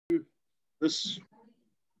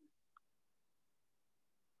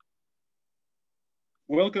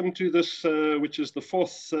Welcome to this, which is the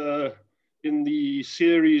fourth in the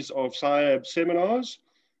series of SAIAB seminars.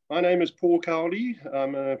 My name is Paul Cowley.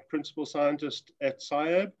 I'm a principal scientist at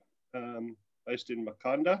SAIAB, based in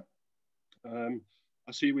Makanda.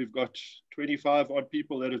 I see we've got 25 odd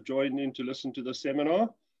people that have joined in to listen to the seminar,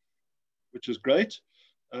 which is great.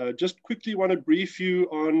 Just quickly want to brief you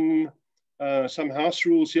on some house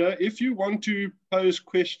rules here. If you want to pose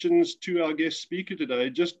questions to our guest speaker today,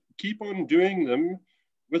 just keep on doing them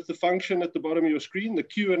with the function at the bottom of your screen, the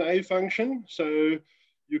Q&A function. So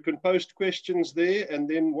you can post questions there, and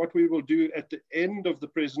then what we will do at the end of the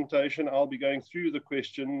presentation, I'll be going through the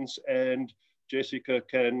questions and Jessica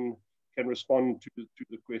can respond to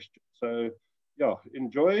the question. So yeah,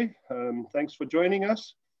 enjoy. Thanks for joining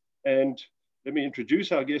us. And let me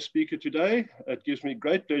introduce our guest speaker today. It gives me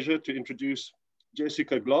great pleasure to introduce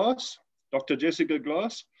Jessica Glass, Dr. Jessica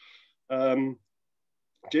Glass.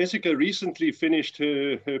 Jessica recently finished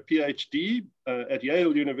her PhD at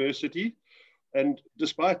Yale University. And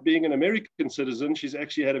despite being an American citizen, she's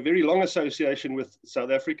actually had a very long association with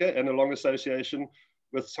South Africa and a long association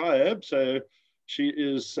with SAIAB. So she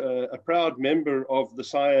is a proud member of the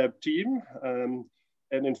SAIAB team.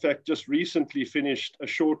 And in fact, just recently finished a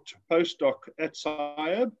short postdoc at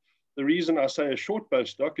SAIAB. The reason I say a short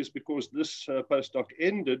postdoc is because this postdoc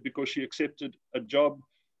ended because she accepted a job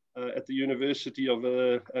at the University of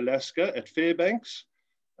Alaska at Fairbanks.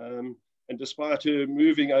 And despite her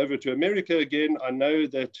moving over to America again, I know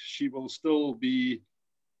that she will still be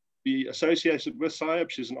associated with SAIAB.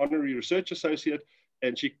 She's an honorary research associate,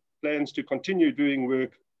 and she plans to continue doing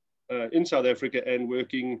work in South Africa and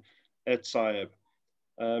working at SAIAB.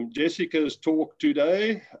 Jessica's talk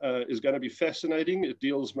today is going to be fascinating. It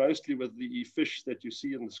deals mostly with the fish that you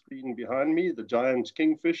see on the screen behind me, the giant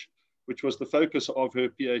kingfish, which was the focus of her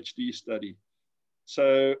PhD study.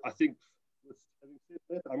 So I think, with having said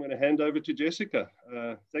that, I'm going to hand over to Jessica.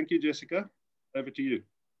 Thank you, Jessica. Over to you.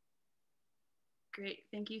 Great.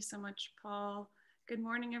 Thank you so much, Paul. Good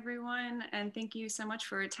morning, everyone, and thank you so much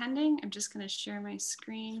for attending. I'm just going to share my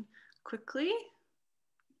screen quickly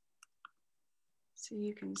so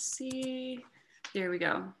you can see. There we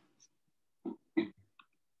go.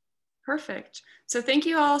 Perfect. So thank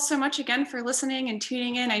you all so much again for listening and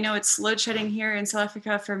tuning in. I know it's load shedding here in South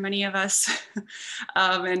Africa for many of us.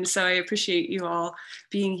 And so I appreciate you all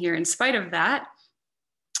being here in spite of that.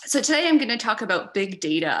 So today I'm going to talk about big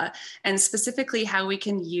data and specifically how we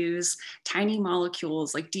can use tiny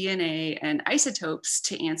molecules like DNA and isotopes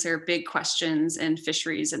to answer big questions in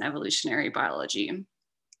fisheries and evolutionary biology.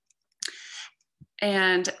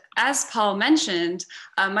 And as Paul mentioned,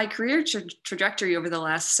 my career trajectory over the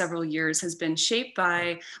last several years has been shaped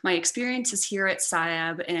by my experiences here at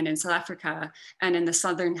SAIAB and in South Africa and in the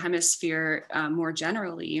Southern Hemisphere more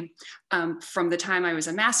generally, from the time I was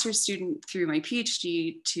a master's student through my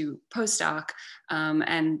PhD to postdoc.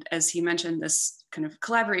 And as he mentioned, this kind of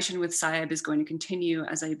collaboration with SAIAB is going to continue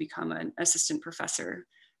as I become an assistant professor,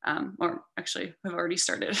 or actually I've already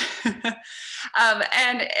started.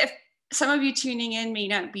 And if some of you tuning in may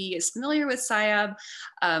not be as familiar with SAIAB.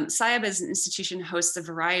 SAIAB as an institution hosts a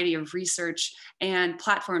variety of research and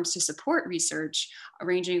platforms to support research,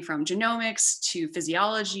 ranging from genomics to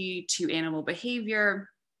physiology to animal behavior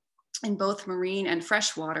in both marine and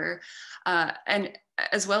freshwater, and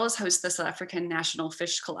as well as host the South African National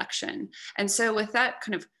Fish Collection. And so with that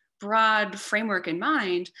kind of broad framework in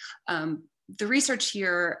mind, the research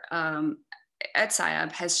here at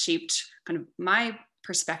SAIAB has shaped kind of my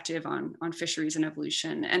perspective on fisheries and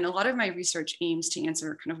evolution. And a lot of my research aims to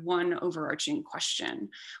answer kind of one overarching question,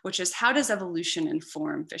 which is how does evolution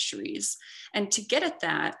inform fisheries? And to get at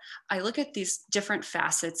that, I look at these different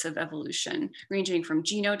facets of evolution, ranging from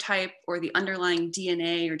genotype or the underlying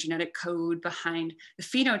DNA or genetic code behind the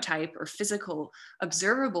phenotype or physical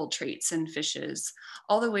observable traits in fishes,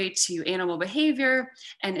 all the way to animal behavior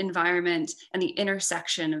and environment and the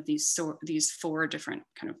intersection of these four different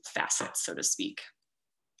kind of facets, so to speak.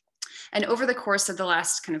 And over the course of the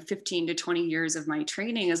last kind of 15 to 20 years of my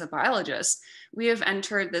training as a biologist, we have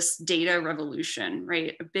entered this data revolution,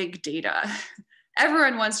 right? Big data.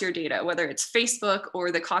 Everyone wants your data, whether it's Facebook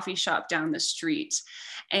or the coffee shop down the street.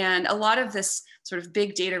 And a lot of this sort of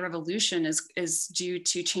big data revolution is due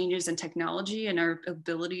to changes in technology and our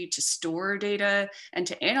ability to store data and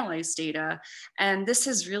to analyze data. And this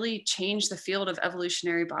has really changed the field of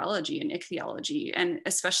evolutionary biology and ichthyology, and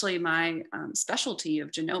especially my specialty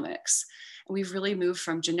of genomics. We've really moved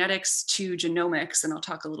from genetics to genomics, and I'll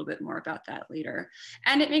talk a little bit more about that later.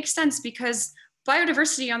 And it makes sense because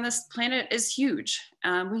biodiversity on this planet is huge.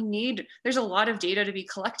 There's a lot of data to be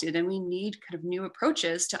collected, and we need kind of new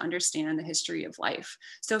approaches to understand the history of life.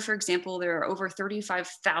 So for example, there are over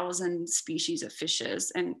 35,000 species of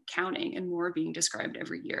fishes and counting, and more being described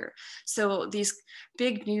every year. So these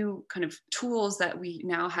big new kind of tools that we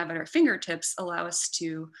now have at our fingertips allow us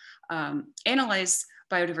to analyze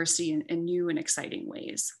biodiversity in new and exciting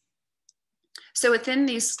ways. So within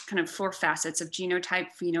these kind of 4 facets of genotype,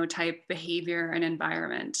 phenotype, behavior, and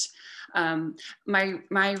environment,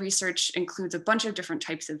 my research includes a bunch of different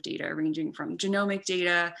types of data, ranging from genomic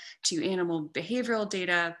data to animal behavioral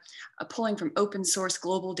data, pulling from open source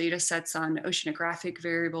global data sets on oceanographic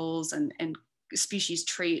variables and species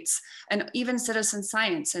traits, and even citizen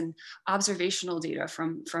science and observational data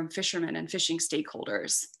from fishermen and fishing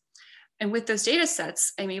stakeholders. And with those data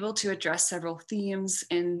sets, I'm able to address several themes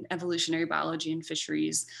in evolutionary biology and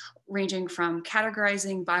fisheries, ranging from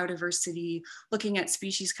categorizing biodiversity, looking at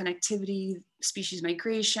species connectivity, species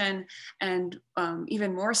migration, and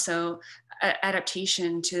even more so,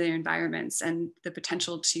 adaptation to their environments and the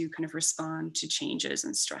potential to kind of respond to changes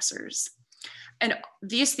and stressors. And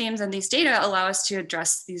these themes and these data allow us to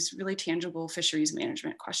address these really tangible fisheries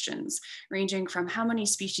management questions, ranging from how many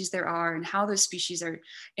species there are and how those species are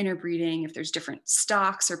interbreeding, if there's different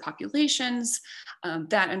stocks or populations.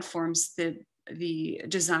 That informs the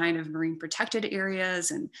design of marine protected areas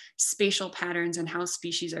and spatial patterns, and how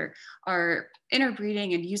species are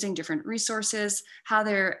interbreeding and using different resources, how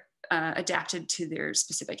they're adapted to their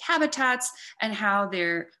specific habitats, and how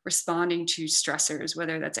they're responding to stressors,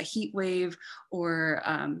 whether that's a heat wave or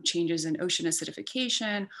changes in ocean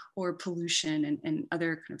acidification or pollution and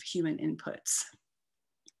other kind of human inputs.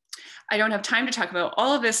 I don't have time to talk about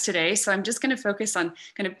all of this today, so I'm just going to focus on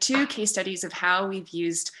kind of 2 case studies of how we've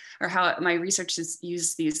used, or how my research has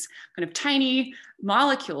used these kind of tiny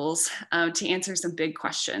molecules to answer some big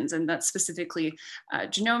questions, and that's specifically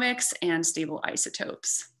genomics and stable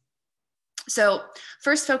isotopes. So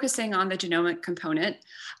first, focusing on the genomic component,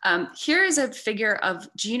 here is a figure of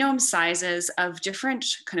genome sizes of different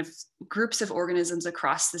kind of groups of organisms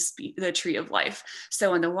across the tree of life.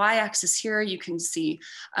 So on the y-axis here, you can see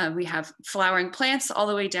we have flowering plants all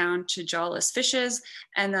the way down to jawless fishes.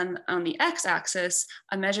 And then on the x-axis,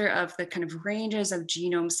 a measure of the kind of ranges of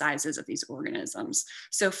genome sizes of these organisms.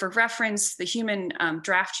 So for reference, the human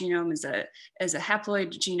draft genome is a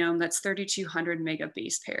haploid genome that's 3,200 mega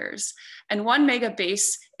base pairs. And 1 mega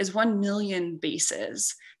base is 1 million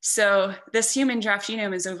bases. So this human draft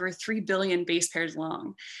genome is over 3 billion base pairs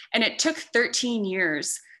long. And it took 13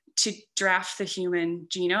 years to draft the human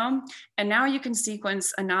genome. And now you can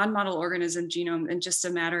sequence a non-model organism genome in just a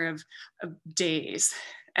matter of days.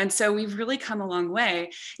 And so we've really come a long way.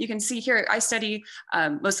 You can see here, I study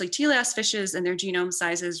mostly teleost fishes, and their genome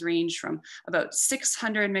sizes range from about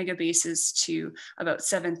 600 megabases to about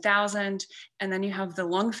 7,000. And then you have the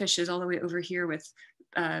lungfishes all the way over here with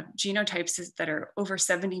genotypes that are over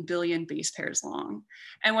 70 billion base pairs long.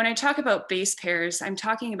 And when I talk about base pairs, I'm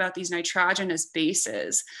talking about these nitrogenous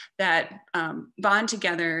bases that bond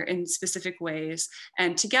together in specific ways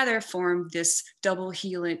and together form this double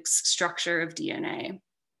helix structure of DNA.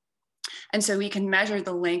 And so we can measure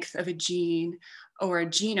the length of a gene or a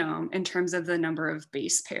genome in terms of the number of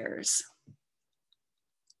base pairs.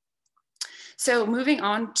 So moving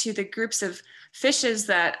on to the groups of fishes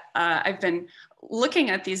that I've been looking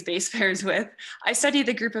at these base pairs with, I study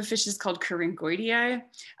the group of fishes called Coringoideae.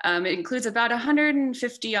 It includes about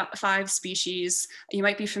 155 species. You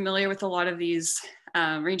might be familiar with a lot of these,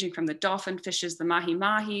 ranging from the dolphin fishes, the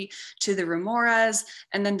mahi-mahi, to the remoras,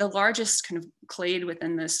 and then the largest kind of clade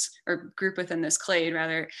within this, or group within this clade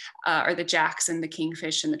rather, are the jacks and the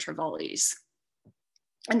kingfish and the trevallies.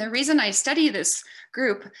 And the reason I study this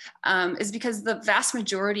group is because the vast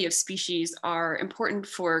majority of species are important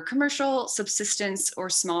for commercial, subsistence, or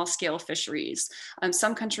small scale fisheries.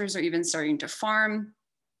 Some countries are even starting to farm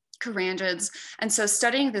carangids. And so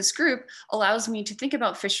studying this group allows me to think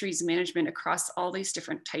about fisheries management across all these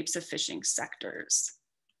different types of fishing sectors.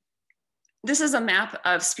 This is a map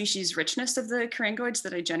of species richness of the coringoids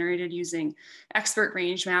that I generated using expert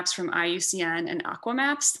range maps from IUCN and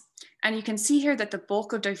Aquamaps. And you can see here that the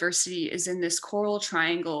bulk of diversity is in this coral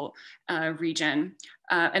triangle region.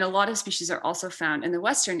 And a lot of species are also found in the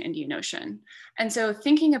Western Indian Ocean. And so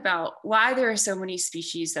thinking about why there are so many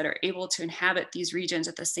species that are able to inhabit these regions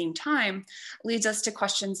at the same time leads us to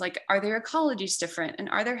questions like, are their ecologies different? And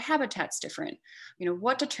are their habitats different? You know,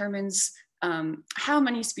 what determines how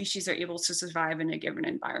many species are able to survive in a given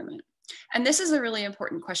environment? And this is a really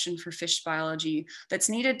important question for fish biology that's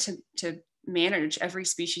needed to manage every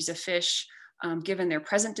species of fish given their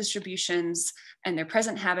present distributions and their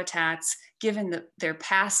present habitats, given their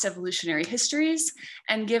past evolutionary histories,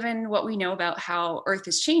 and given what we know about how Earth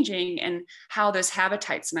is changing and how those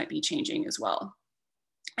habitats might be changing as well.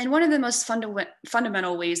 And one of the most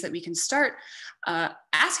fundamental ways that we can start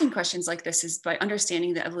asking questions like this is by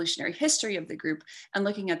understanding the evolutionary history of the group and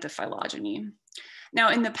looking at the phylogeny. Now,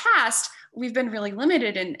 in the past, we've been really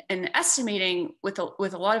limited in estimating with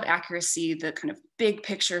a lot of accuracy the kind of big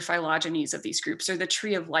picture phylogenies of these groups, or the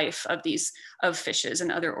tree of life of fishes and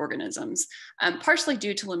other organisms, partially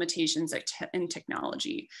due to limitations in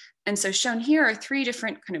technology. And so shown here are 3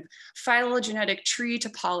 different kind of phylogenetic tree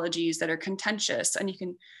topologies that are contentious. And you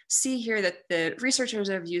can see here that the researchers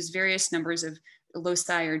have used various numbers of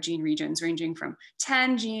loci or gene regions ranging from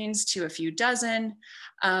 10 genes to a few dozen.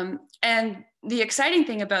 And the exciting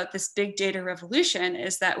thing about this big data revolution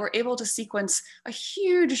is that we're able to sequence a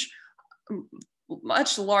huge,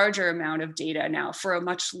 much larger amount of data now for a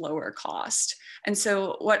much lower cost. And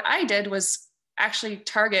so what I did was actually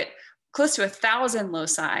target close to 1,000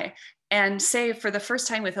 loci and say for the first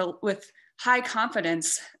time with high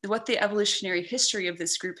confidence what the evolutionary history of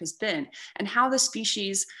this group has been and how the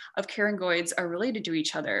species of carangoids are related to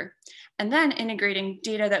each other. And then integrating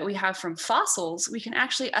data that we have from fossils, we can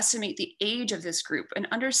actually estimate the age of this group and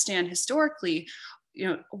understand historically,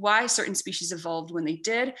 why certain species evolved when they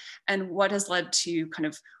did and what has led to kind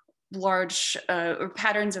of large or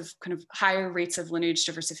patterns of kind of higher rates of lineage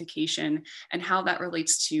diversification and how that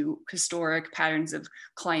relates to historic patterns of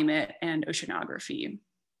climate and oceanography.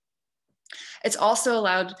 It's also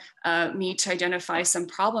allowed me to identify some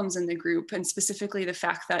problems in the group, and specifically the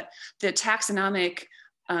fact that the taxonomic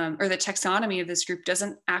or the taxonomy of this group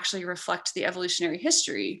doesn't actually reflect the evolutionary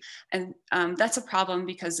history. And that's a problem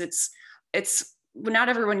because not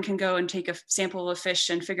everyone can go and take a sample of fish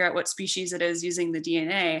and figure out what species it is using the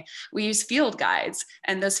DNA. We use field guides,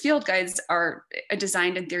 and those field guides are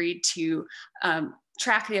designed in theory to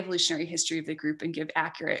track the evolutionary history of the group and give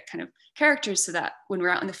accurate kind of characters so that when we're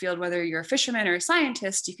out in the field, whether you're a fisherman or a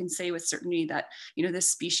scientist, you can say with certainty that, this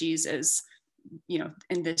species is,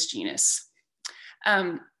 in this genus.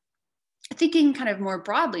 Thinking kind of more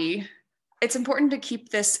broadly, it's important to keep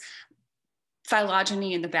this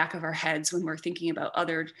phylogeny in the back of our heads when we're thinking about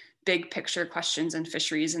other big picture questions in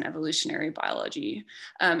fisheries and evolutionary biology.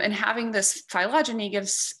 And having this phylogeny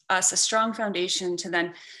gives us a strong foundation to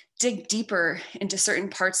then dig deeper into certain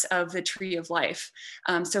parts of the tree of life.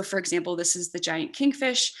 So for example, this is the giant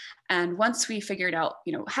kingfish. And once we figured out,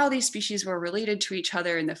 how these species were related to each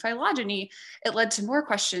other in the phylogeny, it led to more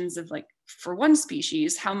questions of like, for one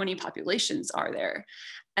species, how many populations are there?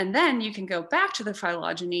 And then you can go back to the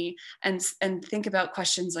phylogeny and think about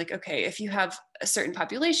questions like, okay, if you have certain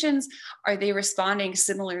populations, are they responding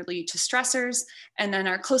similarly to stressors? And then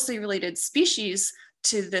are closely related species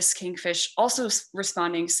to this kingfish also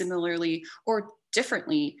responding similarly or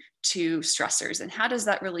differently to stressors? And how does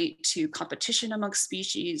that relate to competition amongst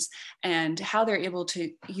species and how they're able to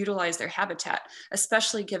utilize their habitat,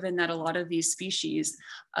 especially given that a lot of these species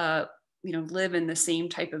live in the same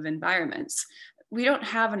type of environments? We don't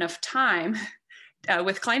have enough time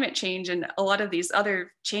with climate change and a lot of these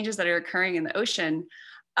other changes that are occurring in the ocean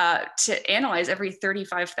to analyze every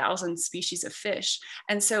 35,000 species of fish.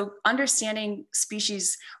 And so understanding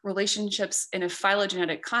species relationships in a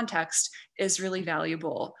phylogenetic context is really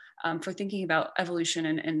valuable for thinking about evolution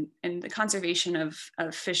and the conservation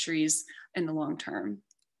of fisheries in the long term.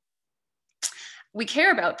 We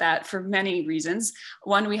care about that for many reasons.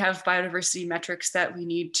 One, we have biodiversity metrics that we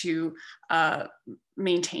need to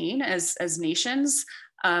maintain as nations.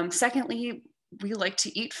 Secondly, we like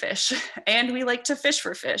to eat fish and we like to fish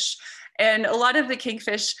for fish. And a lot of the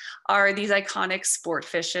kingfish are these iconic sport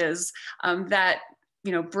fishes that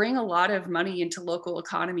bring a lot of money into local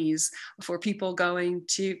economies for people going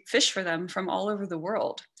to fish for them from all over the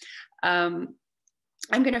world.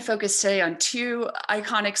 I'm going to focus today on 2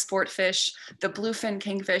 iconic sport fish, the bluefin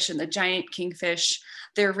kingfish and the giant kingfish.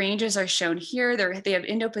 Their ranges are shown here. They have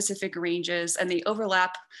Indo-Pacific ranges and they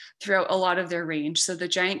overlap throughout a lot of their range. So the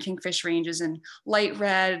giant kingfish range is in light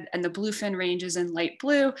red and the bluefin range is in light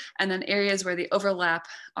blue. And then areas where they overlap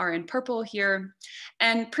are in purple here.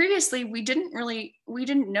 And previously we didn't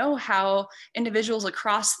know how individuals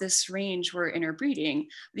across this range were interbreeding.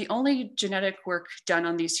 The only genetic work done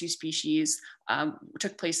on these 2 species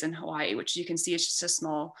took place in Hawaii, which you can see is just a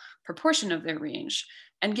small proportion of their range.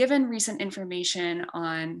 And given recent information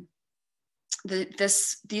on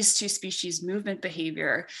these two species movement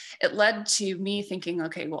behavior, it led to me thinking,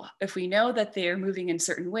 okay, well, if we know that they are moving in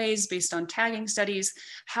certain ways based on tagging studies,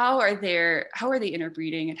 how are they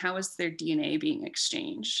interbreeding and how is their DNA being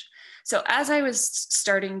exchanged? So as I was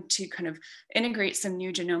starting to kind of integrate some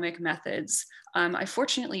new genomic methods, I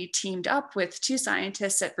fortunately teamed up with two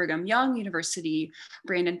scientists at Brigham Young University,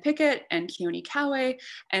 Brandon Pickett and Keone Cowie.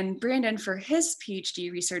 And Brandon, for his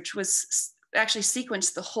PhD research, was actually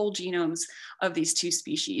sequenced the whole genomes of these two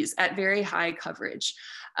species at very high coverage.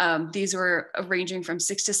 These were ranging from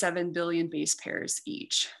 6 to 7 billion base pairs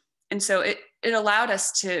each. And so it allowed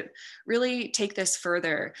us to really take this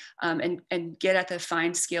further and get at the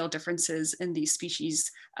fine scale differences in these species'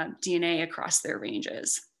 DNA across their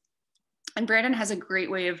ranges. And Brandon has a great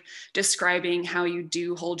way of describing how you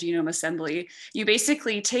do whole genome assembly. You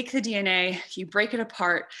basically take the DNA, you break it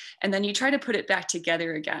apart, and then you try to put it back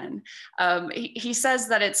together again. He says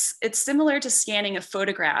that it's similar to scanning a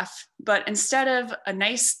photograph, but instead of a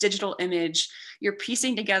nice digital image, you're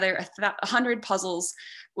piecing together 100 puzzles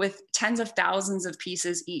with tens of thousands of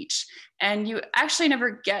pieces each. And you actually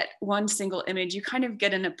never get one single image, you kind of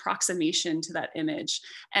get an approximation to that image.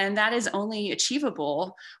 And that is only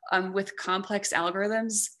achievable with complex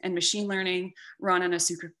algorithms and machine learning run on a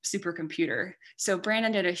supercomputer. So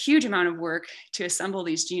Brandon did a huge amount of work to assemble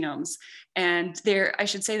these genomes. And I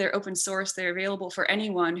should say they're open source, they're available for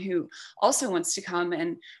anyone who also wants to come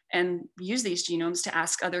and use these genomes to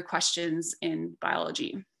ask other questions in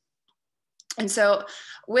biology. And so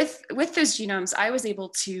with those genomes, I was able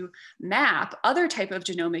to map other type of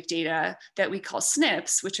genomic data that we call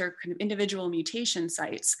SNPs, which are kind of individual mutation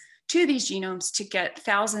sites, to these genomes to get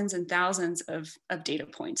thousands and thousands of data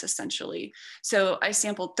points, essentially. So I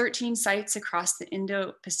sampled 13 sites across the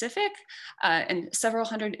Indo-Pacific and several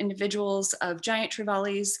hundred individuals of giant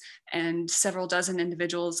trevallies and several dozen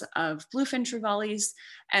individuals of bluefin trevallies.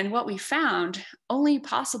 And what we found, only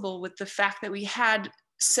possible with the fact that we had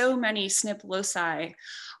so many SNP loci,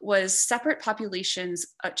 was separate populations,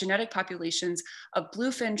 genetic populations of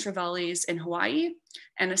bluefin trevallies in Hawaii,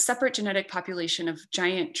 and a separate genetic population of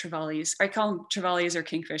giant trevallies. I call them trevallies or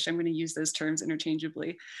kingfish. I'm going to use those terms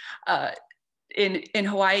interchangeably, in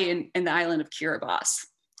Hawaii and in the island of Kiribati.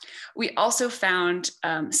 We also found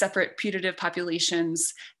separate putative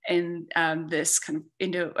populations in this kind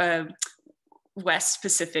of West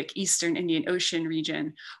Pacific, Eastern Indian Ocean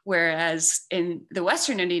region, whereas in the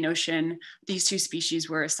Western Indian Ocean, these two species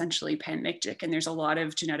were essentially panmictic, and there's a lot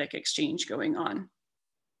of genetic exchange going on.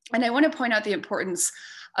 And I want to point out the importance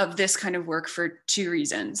of this kind of work for two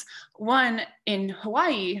reasons. One, in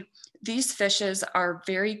Hawaii, these fishes are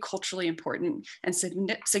very culturally important and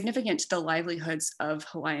significant to the livelihoods of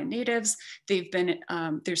Hawaiian natives. They've been,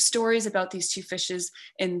 there's stories about these two fishes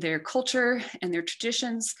in their culture and their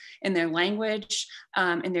traditions, in their language,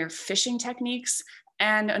 in their fishing techniques.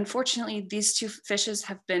 And unfortunately, these two fishes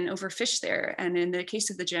have been overfished there. And in the case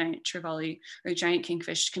of the giant trevally or giant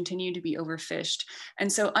kingfish, continue to be overfished.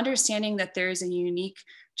 And so understanding that there is a unique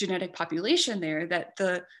genetic population there, that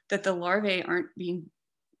the larvae aren't being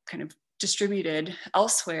kind of distributed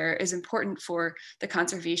elsewhere, is important for the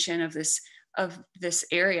conservation of this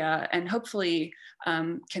area, and hopefully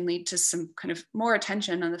can lead to some kind of more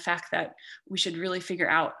attention on the fact that we should really figure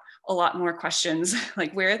out a lot more questions,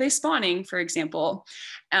 like where are they spawning, for example.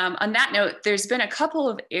 On that note, there's been a couple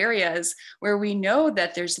of areas where we know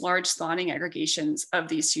that there's large spawning aggregations of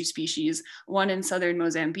these two species, one in southern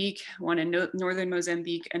Mozambique, one in northern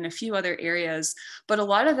Mozambique, and a few other areas. But a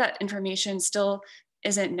lot of that information still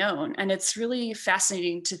isn't known. And it's really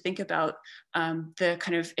fascinating to think about the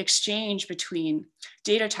kind of exchange between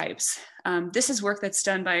data types. This is work that's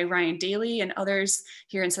done by Ryan Daly and others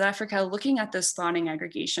here in South Africa, looking at those spawning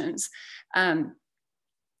aggregations.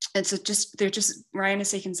 And so Ryan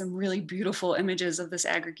has taken some really beautiful images of this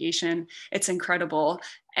aggregation. It's incredible.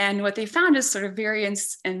 And what they found is sort of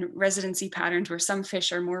variance in residency patterns, where some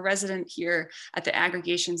fish are more resident here at the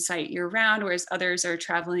aggregation site year round, whereas others are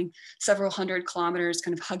traveling several hundred kilometers,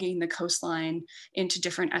 kind of hugging the coastline into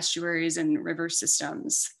different estuaries and river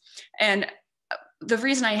systems. And the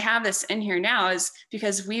reason I have this in here now is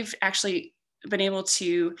because we've actually been able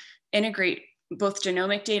to integrate both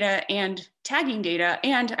genomic data and tagging data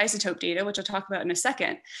and isotope data, which I'll talk about in a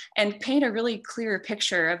second, and paint a really clear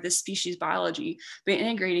picture of this species biology by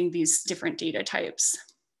integrating these different data types.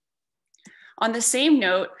 On the same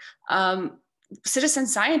note, citizen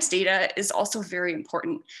science data is also very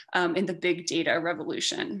important in the big data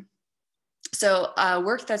revolution. So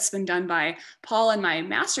work that's been done by Paul and my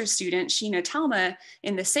master's student, Sheena Talma,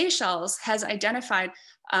 in the Seychelles, has identified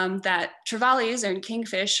that trevallies and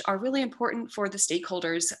kingfish are really important for the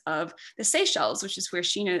stakeholders of the Seychelles, which is where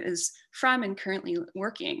Sheena is from and currently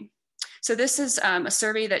working. So this is a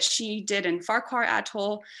survey that she did in Farquhar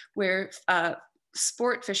Atoll, where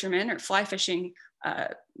sport fishermen or fly fishing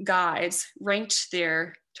guides ranked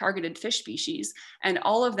their targeted fish species, and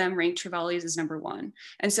all of them ranked trevallies as #1.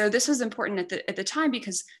 And so this was important at the time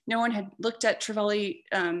because no one had looked at trevally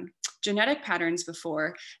genetic patterns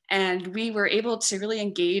before, and we were able to really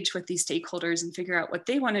engage with these stakeholders and figure out what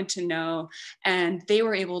they wanted to know, and they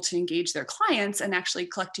were able to engage their clients and actually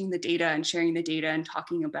collecting the data and sharing the data and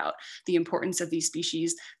talking about the importance of these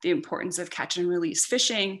species, the importance of catch and release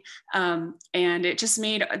fishing, and it just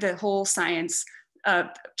made the whole science of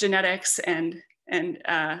genetics and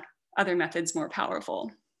other methods more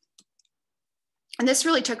powerful. And this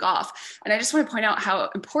really took off. And I just want to point out how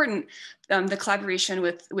important the collaboration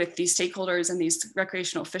with these stakeholders and these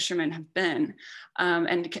recreational fishermen have been.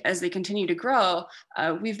 And as they continue to grow,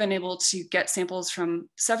 we've been able to get samples from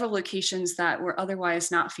several locations that were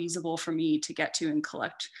otherwise not feasible for me to get to and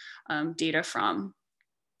collect data from.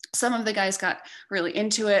 Some of the guys got really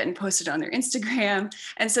into it and posted on their Instagram.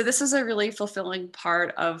 And so this is a really fulfilling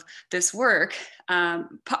part of this work.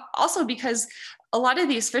 Also because a lot of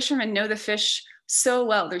these fishermen know the fish so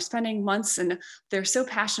well. They're spending months and they're so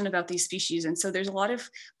passionate about these species. And so there's a lot of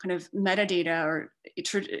kind of metadata or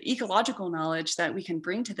ecological knowledge that we can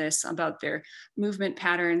bring to this about their movement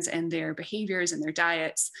patterns and their behaviors and their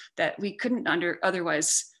diets that we couldn't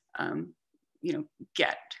otherwise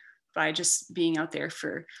get by just being out there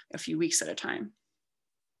for a few weeks at a time.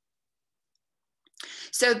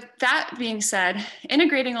 So that being said,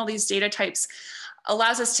 integrating all these data types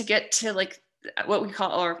allows us to get to like what we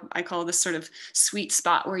call, or I call this sort of sweet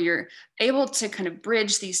spot where you're able to kind of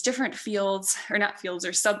bridge these different fields, or not fields,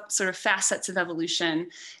 or sort of facets of evolution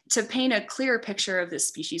to paint a clearer picture of this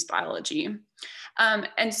species biology.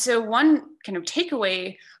 And so one kind of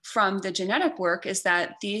takeaway from the genetic work is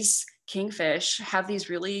that these kingfish have these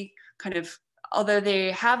really kind of, although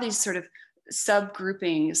they have these sort of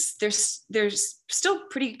subgroupings, there's still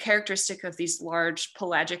pretty characteristic of these large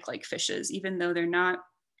pelagic-like fishes, even though they're not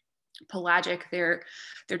pelagic, they're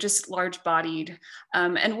just large-bodied.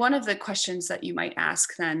 And one of the questions that you might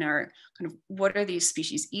ask then are kind of, what are these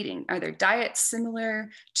species eating? Are their diets similar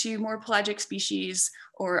to more pelagic species,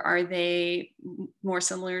 or are they more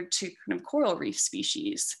similar to kind of coral reef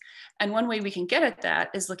species? And one way we can get at that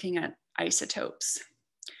is looking at isotopes.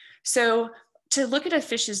 So to look at a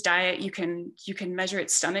fish's diet, you can measure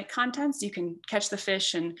its stomach contents. You can catch the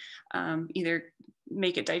fish and either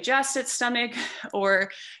make it digest its stomach or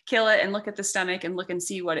kill it and look at the stomach and look and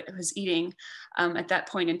see what it was eating at that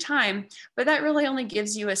point in time. But that really only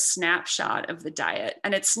gives you a snapshot of the diet.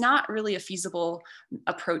 And it's not really a feasible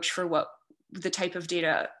approach for what the type of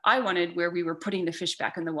data I wanted, where we were putting the fish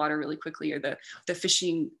back in the water really quickly, or the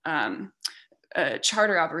fishing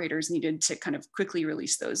charter operators needed to kind of quickly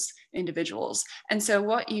release those individuals. And so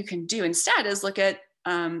what you can do instead is look at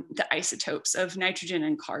the isotopes of nitrogen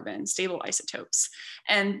and carbon, stable isotopes.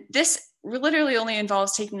 And this literally only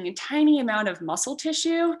involves taking a tiny amount of muscle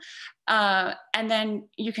tissue, and then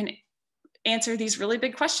you can answer these really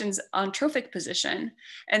big questions on trophic position.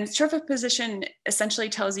 And trophic position essentially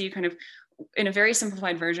tells you kind of, in a very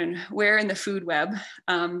simplified version, where in the food web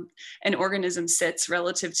an organism sits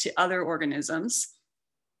relative to other organisms.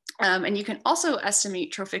 And you can also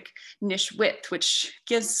estimate trophic niche width, which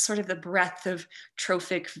gives sort of the breadth of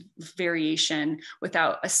trophic variation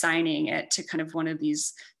without assigning it to kind of one of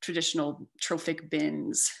these traditional trophic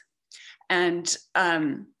bins. And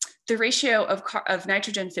the ratio of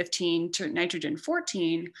nitrogen 15 to nitrogen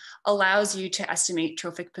 14 allows you to estimate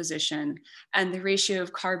trophic position. And the ratio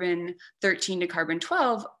of carbon 13 to carbon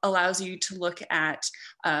 12 allows you to look at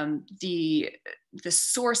the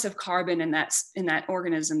source of carbon in that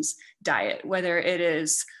organism's diet, whether it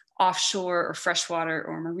is offshore or freshwater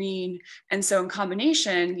or marine. And so in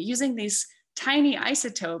combination, using these tiny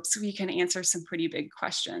isotopes, we can answer some pretty big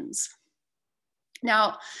questions.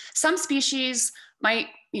 Now, some species might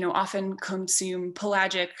often consume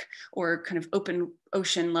pelagic or kind of open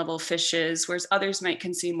ocean level fishes, whereas others might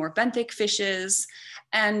consume more benthic fishes.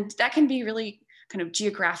 And that can be really kind of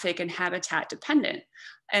geographic and habitat dependent.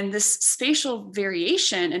 And this spatial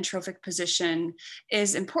variation in trophic position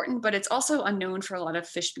is important, but it's also unknown for a lot of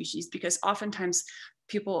fish species because oftentimes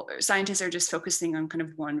scientists are just focusing on kind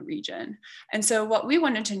of one region. And so what we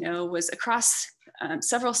wanted to know was across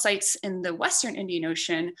several sites in the Western Indian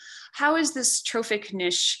Ocean, how is this trophic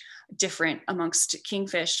niche different amongst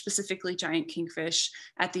kingfish, specifically giant kingfish,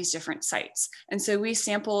 at these different sites. And so we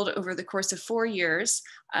sampled over the course of 4 years,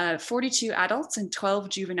 42 adults and 12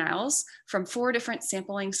 juveniles from 4 different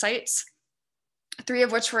sampling sites, 3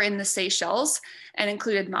 of which were in the Seychelles and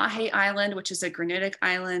included Mahe Island, which is a granitic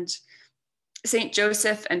island, St.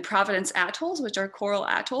 Joseph and Providence atolls, which are coral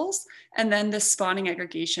atolls, and then the spawning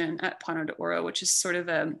aggregation at Plano de Oro, which is sort of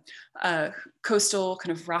a coastal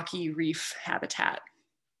kind of rocky reef habitat.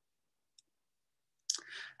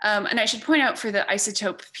 And I should point out for the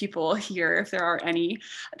isotope people here, if there are any,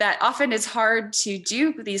 that often it's hard to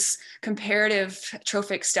do these comparative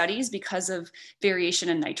trophic studies because of variation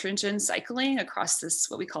in nitrogen cycling across this,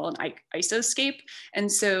 what we call an isoscape.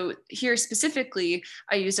 And so here specifically,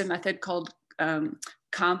 I used a method called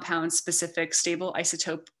compound specific stable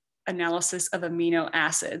isotope analysis of amino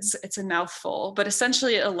acids. It's a mouthful, but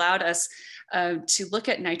essentially it allowed us to look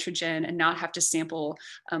at nitrogen and not have to sample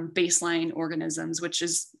baseline organisms,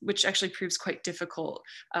 which actually proves quite difficult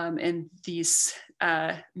in these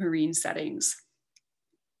marine settings.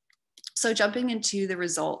 So jumping into the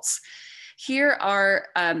results. Here are,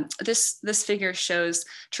 this figure shows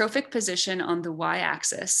trophic position on the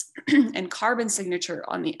y-axis and carbon signature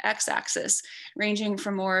on the x-axis, ranging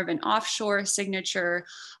from more of an offshore signature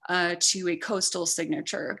to a coastal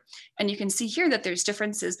signature. And you can see here that there's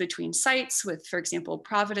differences between sites with, for example,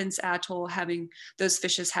 Providence Atoll having those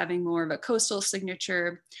fishes having more of a coastal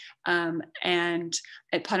signature. And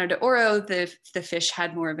at Plano de Oro, the fish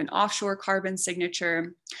had more of an offshore carbon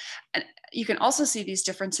signature. And you can also see these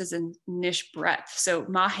differences in niche breadth. So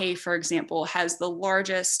Mahe, for example, has the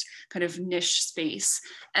largest kind of niche space.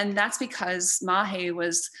 And that's because Mahe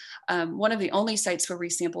was one of the only sites where we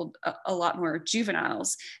sampled a lot more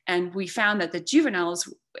juveniles. And we found that the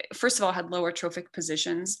juveniles, first of all, had lower trophic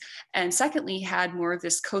positions, and secondly, had more of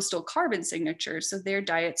this coastal carbon signature. So their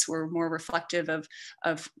diets were more reflective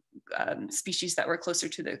of species that were closer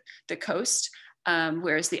to the coast,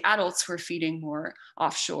 whereas the adults were feeding more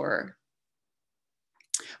offshore.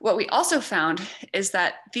 What we also found is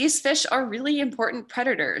that these fish are really important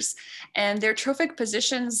predators, and their trophic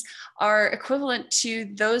positions are equivalent to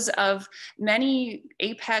those of many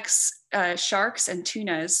apex sharks and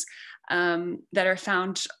tunas that are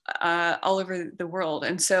found all over the world.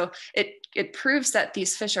 And so it proves that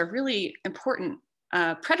these fish are really important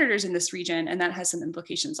predators in this region, and that has some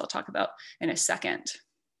implications I'll talk about in a second.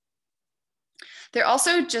 They're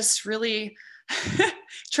also just really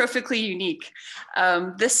trophically unique.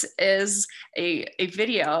 This is a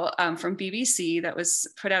video from BBC that was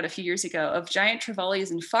put out a few years ago of giant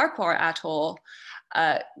trevallies in Farquhar Atoll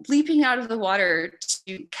leaping out of the water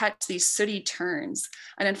to catch these sooty terns.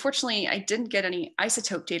 And unfortunately, I didn't get any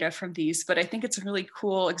isotope data from these, but I think it's a really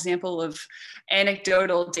cool example of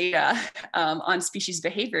anecdotal data on species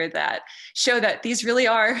behavior that show that these really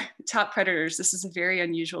are top predators. This is a very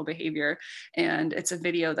unusual behavior, and it's a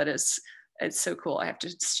video that it's so cool. I have to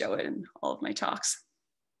show it in all of my talks.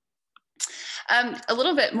 A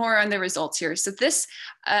little bit more on the results here. So this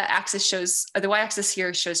axis shows, the y-axis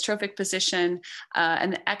here shows trophic position,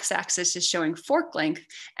 and the x-axis is showing fork length.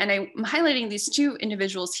 And I'm highlighting these 2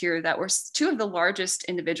 individuals here that were 2 of the largest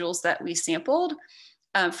individuals that we sampled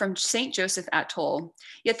from St. Joseph Atoll,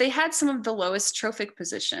 yet they had some of the lowest trophic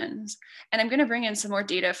positions. And I'm going to bring in some more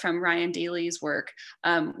data from Ryan Daly's work,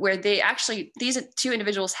 where these 2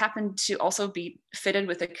 individuals happened to also be fitted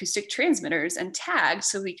with acoustic transmitters and tagged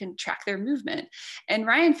so we can track their movement. And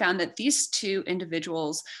Ryan found that these 2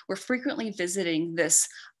 individuals were frequently visiting this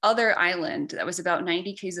other island that was about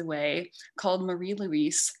 90 k's away called Marie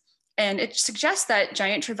Louise. And it suggests that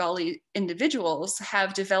giant trevally individuals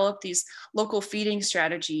have developed these local feeding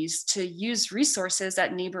strategies to use resources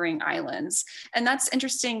at neighboring islands. And that's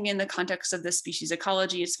interesting in the context of the species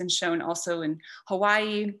ecology. It's been shown also in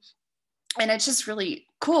Hawaii. And it's just really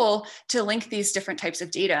cool to link these different types of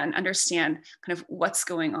data and understand kind of what's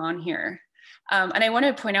going on here. And I want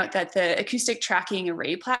to point out that the acoustic tracking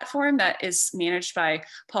array platform that is managed by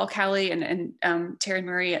Paul Cowley and Taryn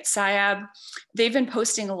Murray at SAIAB, they've been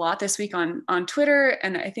posting a lot this week on Twitter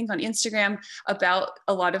and I think on Instagram about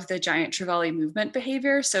a lot of the giant trevally movement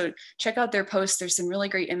behavior. So check out their posts. There's some really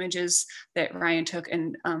great images that Ryan took,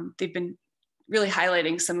 and they've been really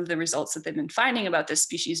highlighting some of the results that they've been finding about this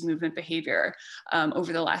species movement behavior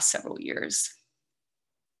over the last several years.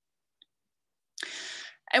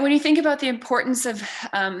 And when you think about the importance of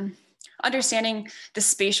understanding the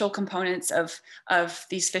spatial components of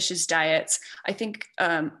these fish's diets, I think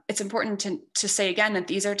it's important to say again that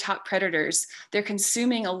these are top predators. They're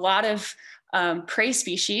consuming a lot of prey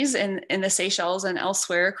species in the Seychelles and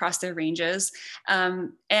elsewhere across their ranges.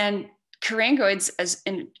 And Carangoids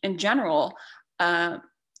in general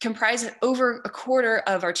comprise over a quarter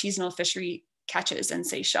of artisanal fishery catches in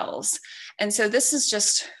Seychelles. And so this is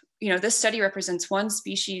just, this study represents one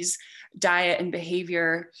species diet and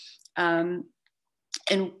behavior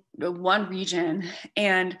in one region,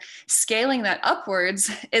 and scaling that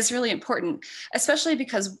upwards is really important, especially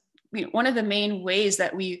because one of the main ways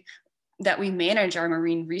that we manage our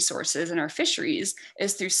marine resources and our fisheries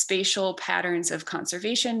is through spatial patterns of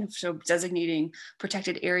conservation, so designating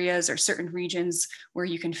protected areas or certain regions where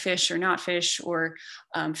you can fish or not fish, or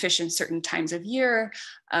fish in certain times of year.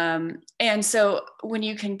 And so when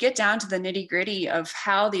you can get down to the nitty gritty of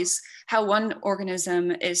how one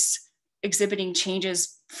organism is exhibiting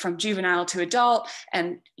changes from juvenile to adult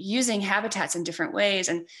and using habitats in different ways,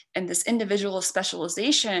 and this individual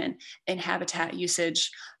specialization in habitat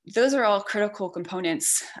usage, those are all critical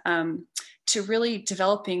components to really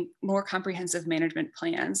developing more comprehensive management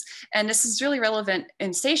plans. And this is really relevant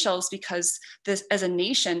in Seychelles because as a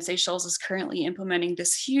nation, Seychelles is currently implementing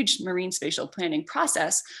this huge marine spatial planning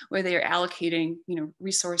process where they are allocating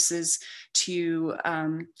resources to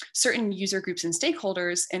certain user groups and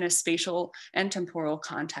stakeholders in a spatial and temporal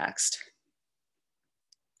context.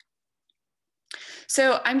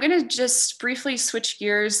 So I'm going to just briefly switch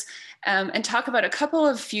gears and talk about a couple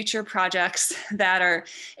of future projects that are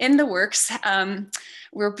in the works.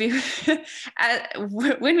 We'll be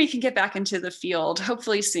when we can get back into the field,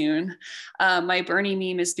 hopefully soon. My Bernie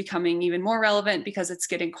meme is becoming even more relevant because it's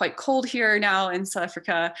getting quite cold here now in South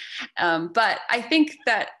Africa. But I think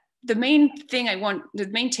that the main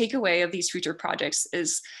takeaway of these future projects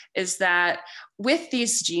is that with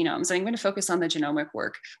these genomes, and I'm going to focus on the genomic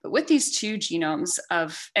work, but with these two genomes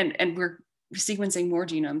and we're sequencing more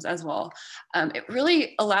genomes as well, it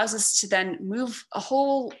really allows us to then move a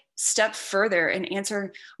whole step further and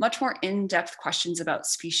answer much more in-depth questions about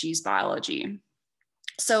species biology.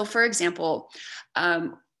 So for example,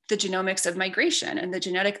 the genomics of migration and the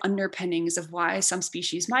genetic underpinnings of why some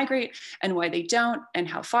species migrate and why they don't, and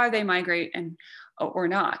how far they migrate and or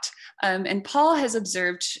not. And Paul has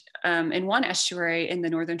observed in one estuary in the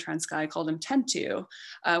northern Transkei called Mtentu,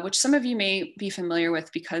 which some of you may be familiar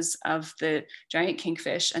with because of the giant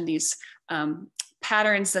kingfish and these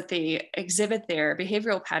patterns that they exhibit there,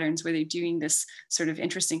 behavioral patterns where they're doing this sort of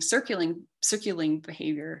interesting circling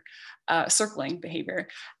behavior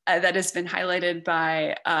that has been highlighted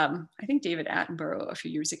by, I think, David Attenborough a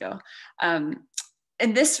few years ago.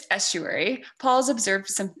 In this estuary, Paul's observed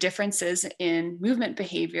some differences in movement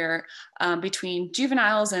behavior between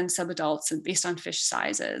juveniles and subadults based on fish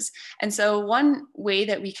sizes. And so one way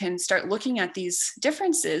that we can start looking at these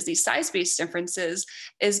differences, these size-based differences,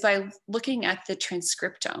 is by looking at the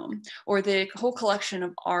transcriptome, or the whole collection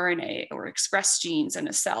of RNA or express genes in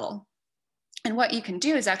a cell. And what you can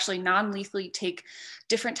do is actually non-lethally take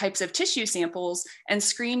different types of tissue samples and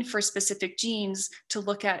screen for specific genes to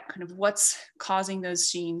look at kind of what's causing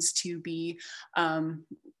those genes to be, and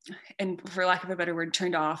for lack of a better word,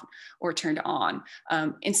 turned off or turned on,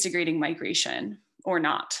 instigating migration or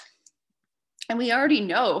not. And we already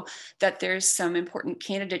know that there's some important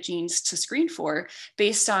candidate genes to screen for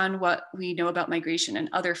based on what we know about migration in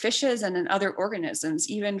other fishes and in other organisms,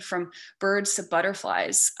 even from birds to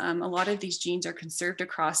butterflies. A lot of these genes are conserved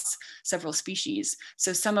across several species.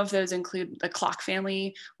 So some of those include the clock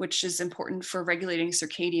family, which is important for regulating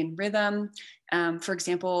circadian rhythm. For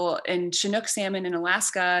example, in Chinook salmon in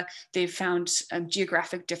Alaska, they've found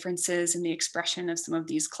geographic differences in the expression of some of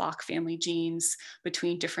these clock family genes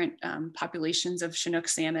between different populations of Chinook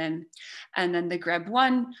salmon. And then the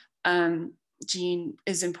GREB1 gene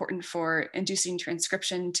is important for inducing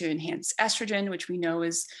transcription to enhance estrogen, which we know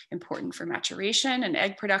is important for maturation and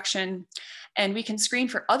egg production. And we can screen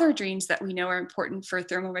for other genes that we know are important for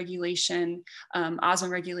thermoregulation,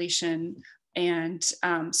 osmoregulation, and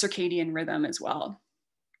circadian rhythm as well.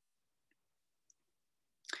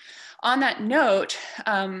 On that note,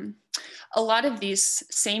 a lot of these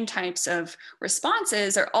same types of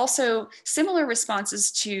responses are also similar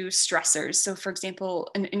responses to stressors. So for example,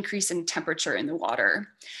 an increase in temperature in the water.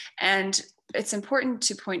 And it's important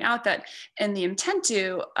to point out that in the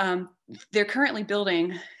Mtentu, they're currently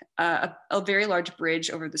building a very large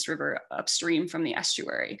bridge over this river upstream from the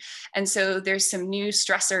estuary. And so there's some new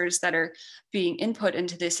stressors that are being input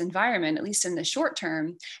into this environment, at least in the short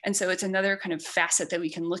term. And so it's another kind of facet that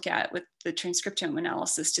we can look at with the transcriptome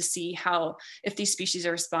analysis to see how, if these species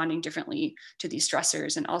are responding differently to these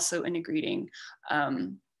stressors, and also integrating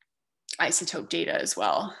isotope data as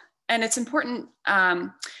well. And it's important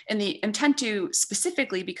in the Mtentu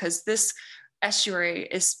specifically because this estuary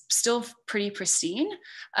is still pretty pristine.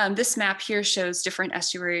 This map here shows different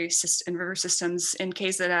estuary and river systems in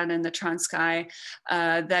KZN and the Transkei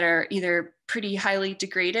that are either pretty highly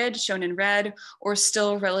degraded, shown in red, or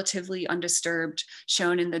still relatively undisturbed,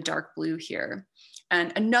 shown in the dark blue here.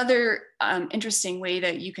 And another interesting way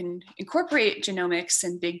that you can incorporate genomics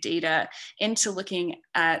and big data into looking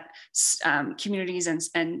at communities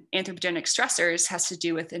and anthropogenic stressors has to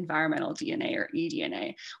do with environmental DNA or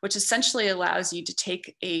eDNA, which essentially allows you to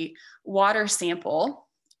take a water sample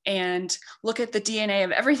and look at the DNA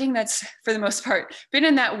of everything that's, for the most part, been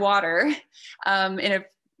in that water in a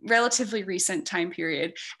relatively recent time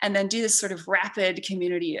period, and then do this sort of rapid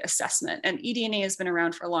community assessment. And eDNA has been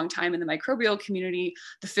around for a long time in the microbial community.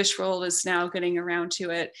 The fish world is now getting around to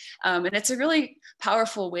it. And it's a really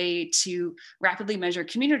powerful way to rapidly measure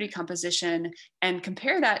community composition and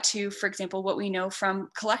compare that to, for example, what we know from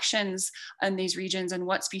collections in these regions and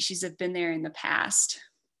what species have been there in the past.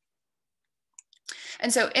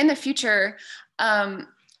 And so in the future, I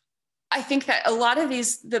think that a lot of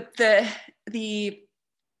these, the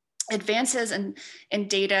advances in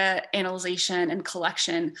data analyzation and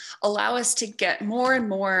collection allow us to get more and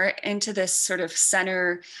more into this sort of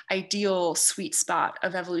center ideal sweet spot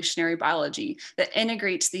of evolutionary biology that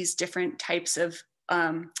integrates these different types of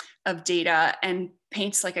data and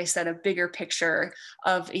paints, like I said, a bigger picture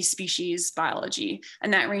of a species biology.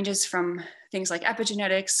 And that ranges from things like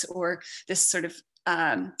epigenetics or this sort of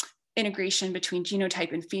integration between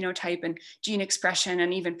genotype and phenotype and gene expression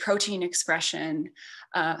and even protein expression,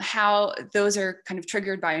 how those are kind of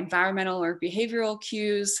triggered by environmental or behavioral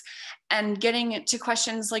cues, and getting to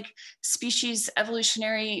questions like species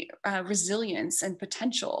evolutionary resilience and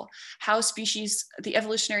potential, how species, the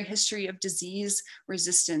evolutionary history of disease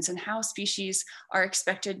resistance, and how species are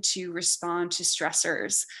expected to respond to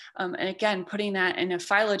stressors. And again, putting that in a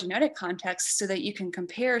phylogenetic context so that you can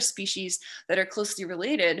compare species that are closely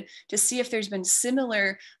related to see if there's been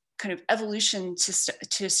similar kind of evolution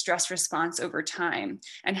to stress response over time,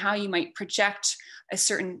 and how you might project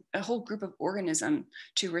a whole group of organism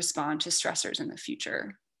to respond to stressors in the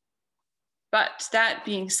future. But that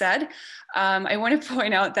being said, I want to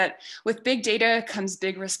point out that with big data comes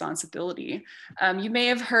big responsibility. You may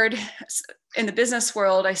have heard in the business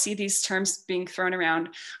world, I see these terms being thrown around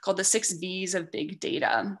called the 6 V's of big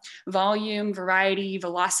data: volume, variety,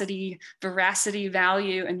 velocity, veracity,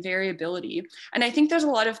 value, and variability. And I think there's a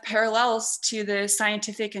lot of parallels to the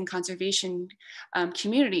scientific and conservation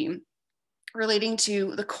community relating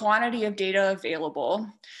to the quantity of data available,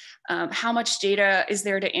 how much data is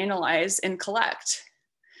there to analyze and collect,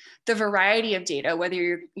 the variety of data, whether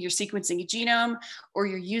you're sequencing a genome or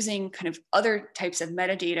you're using kind of other types of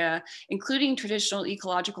metadata, including traditional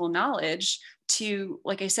ecological knowledge to,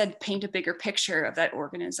 like I said, paint a bigger picture of that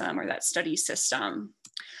organism or that study system.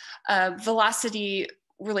 Velocity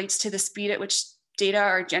relates to the speed at which data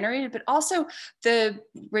are generated, but also the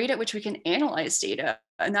rate at which we can analyze data.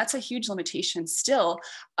 And that's a huge limitation still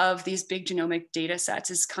of these big genomic data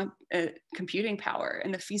sets, is computing power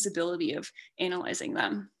and the feasibility of analyzing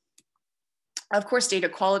them. Of course, data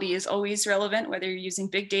quality is always relevant, whether you're using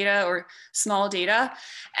big data or small data.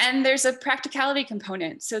 And there's a practicality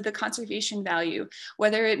component. So the conservation value,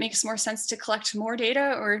 whether it makes more sense to collect more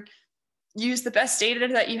data or use the best data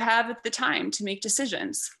that you have at the time to make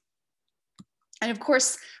decisions. And of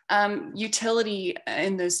course, utility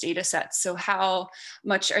in those data sets. So how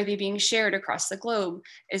much are they being shared across the globe?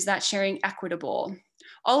 Is that sharing equitable?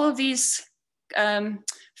 All of these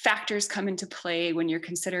factors come into play when you're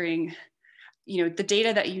considering, you know, the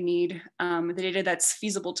data that you need, the data that's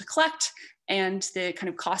feasible to collect, and the kind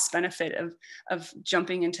of cost benefit of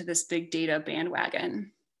jumping into this big data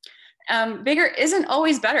bandwagon. Bigger isn't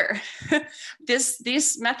always better.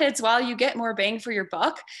 These methods, while you get more bang for your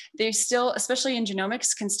buck, they still, especially in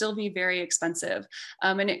genomics, can still be very expensive.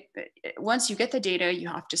 Once you get the data, you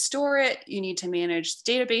have to store it, you need to manage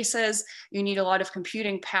databases, you need a lot of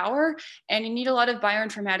computing power, and you need a lot of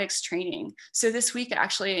bioinformatics training. So this week,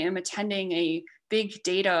 actually, I am attending a big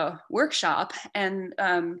data workshop, and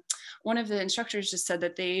one of the instructors just said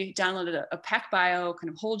that they downloaded a PacBio kind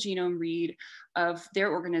of whole genome read of their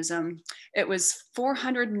organism. It was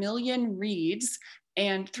 400 million reads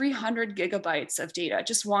and 300 gigabytes of data,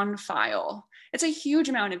 just one file. It's a huge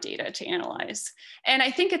amount of data to analyze. And I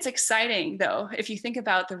think it's exciting, though, if you think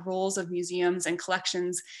about the roles of museums and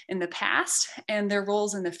collections in the past and their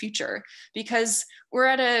roles in the future, because we're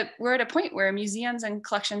at a point where museums and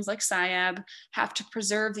collections like SAIAB have to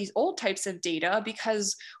preserve these old types of data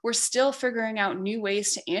because we're still figuring out new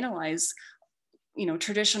ways to analyze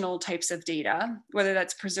traditional types of data, whether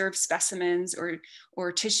that's preserved specimens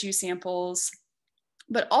or tissue samples,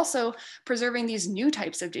 but also preserving these new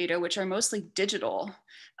types of data, which are mostly digital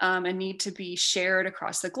and need to be shared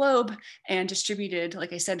across the globe and distributed,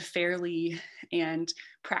 like I said, fairly and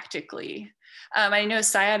practically. I know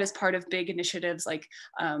SAIAB is part of big initiatives like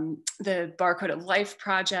the Barcode of Life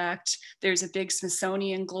project. There's a big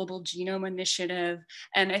Smithsonian Global Genome Initiative.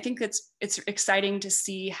 And I think it's exciting to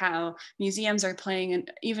see how museums are playing an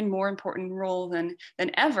even more important role than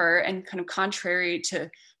ever, and kind of contrary to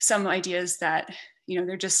some ideas that,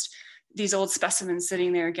 they're just these old specimens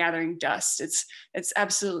sitting there gathering dust. It's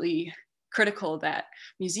absolutely critical that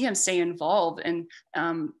museums stay involved in,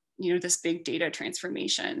 this big data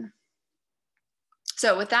transformation.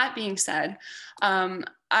 So with that being said, I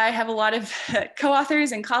have a lot of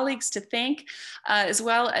co-authors and colleagues to thank, as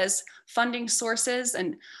well as funding sources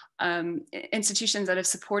and institutions that have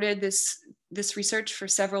supported this research for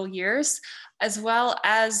several years, as well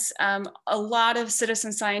as a lot of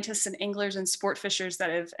citizen scientists and anglers and sport fishers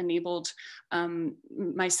that have enabled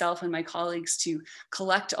myself and my colleagues to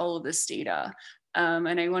collect all of this data.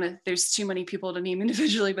 And there's too many people to name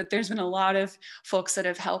individually, but there's been a lot of folks that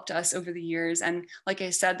have helped us over the years. And like I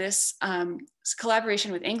said, this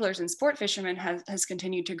collaboration with anglers and sport fishermen has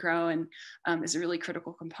continued to grow and is a really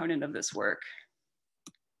critical component of this work.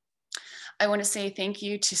 I want to say thank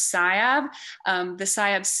you to SAIAB, the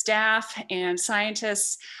SAIAB staff and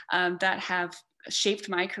scientists that have shaped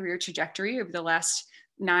my career trajectory over the last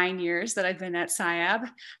 9 years that I've been at SAIAB.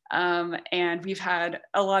 And we've had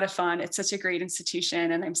a lot of fun. It's such a great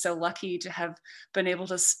institution, and I'm so lucky to have been able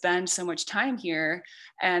to spend so much time here,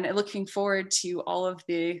 and looking forward to all of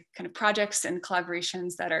the kind of projects and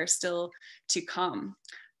collaborations that are still to come.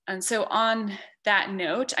 And so on that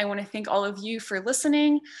note, I want to thank all of you for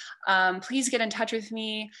listening. Please get in touch with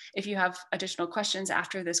me if you have additional questions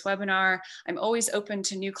after this webinar. I'm always open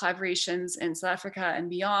to new collaborations in South Africa and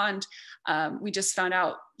beyond. We just found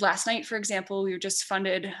out last night, for example, we were just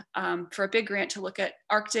funded for a big grant to look at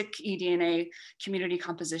Arctic eDNA community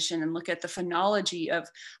composition and look at the phenology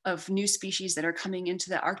of new species that are coming into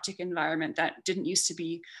the Arctic environment that didn't used to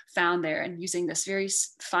be found there, and using this very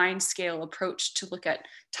fine scale approach to look at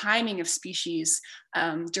timing of species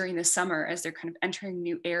during the summer as they're kind of entering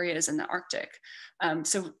new areas in the Arctic.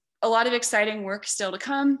 So a lot of exciting work still to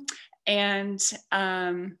come. And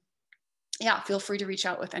yeah, feel free to reach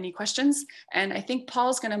out with any questions. And I think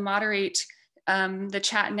Paul's going to moderate the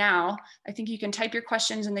chat now. I think you can type your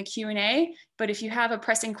questions in the Q&A, but if you have a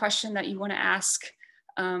pressing question that you want to ask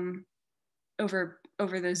over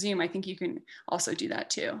the Zoom, I think you can also do that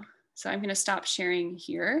too. So I'm going to stop sharing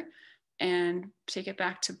here and take it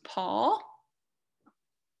back to Paul.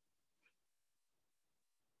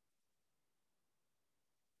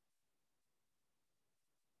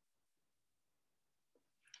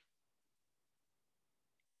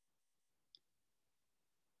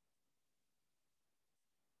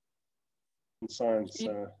 Science.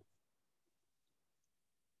 Yeah,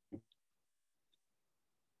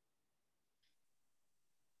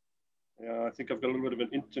 I think I've got a little bit of an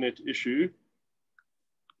internet issue.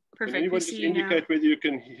 Perfect. Can anybody just indicate whether you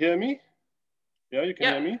can hear me? Yeah, you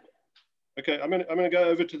can hear me? Okay, I'm gonna go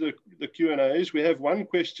over to the Q&As. We have one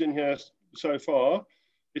question here so far.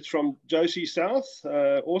 It's from Josie South,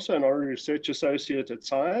 also an honorary research associate at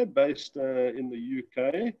SAIAB, based in the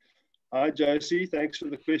UK. Hi, Josie, thanks for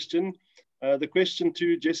the question. The question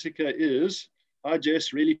to Jessica is, hi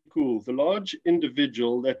Jess, really cool. The large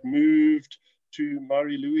individual that moved to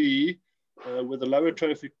Marie-Louise with the lower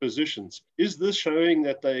trophic positions, is this showing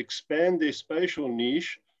that they expand their spatial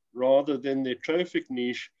niche rather than their trophic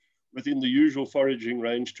niche within the usual foraging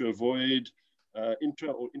range to avoid intra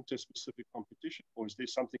or interspecific competition, or is there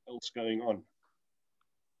something else going on?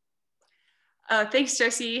 Thanks,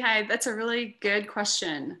 Josie. Hi, that's a really good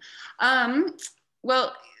question.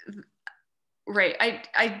 Well, right,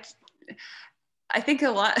 I think a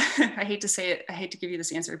lot, I hate to say it, I hate to give you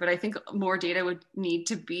this answer, but I think more data would need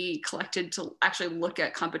to be collected to actually look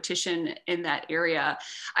at competition in that area.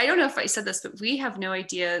 I don't know if I said this, but we have no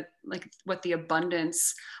idea like what the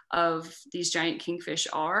abundance of these giant kingfish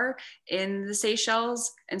are in the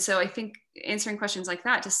Seychelles. And so I think answering questions like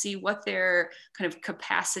that to see what their kind of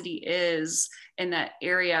capacity is in that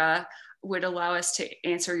area would allow us to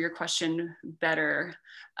answer your question better.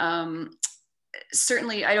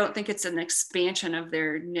 Certainly, I don't think it's an expansion of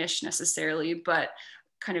their niche necessarily, but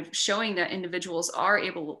kind of showing that individuals are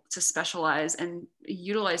able to specialize and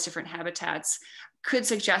utilize different habitats could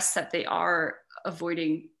suggest that they are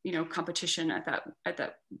avoiding, you know, competition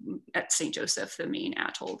at St. Joseph, the main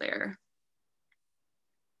atoll there.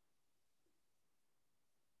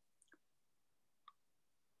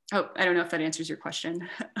 Oh, I don't know if that answers your question.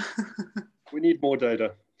 We need more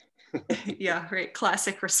data. Yeah, right.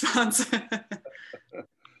 Classic response. Great.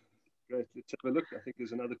 Let's have a look. I think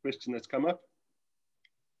there's another question that's come up.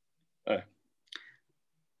 Oh,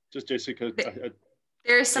 just Jessica.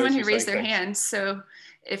 There is someone who raised their thanks. hand. So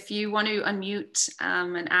if you want to unmute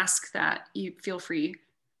and ask that, you feel free.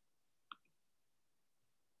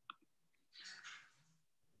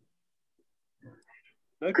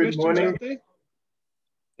 No questions out there?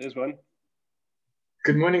 There's one.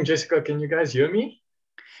 Good morning, Jessica. Can you guys hear me?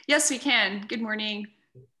 Yes, we can. Good morning.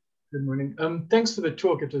 Good morning. Thanks for the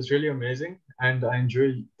talk. It was really amazing. And I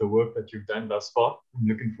enjoy the work that you've done thus far. I'm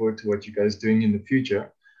looking forward to what you guys are doing in the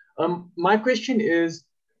future. My question is,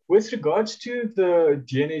 with regards to the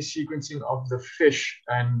DNA sequencing of the fish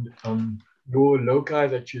and your loci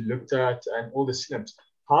that you looked at and all the SNPs,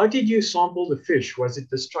 how did you sample the fish? Was it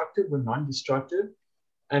destructive or non-destructive?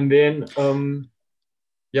 And then,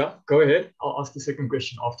 yeah, go ahead. I'll ask the second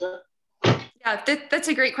question after. Yeah, that's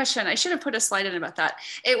a great question. I should have put a slide in about that.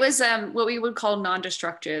 It was what we would call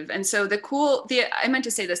non-destructive. And so I meant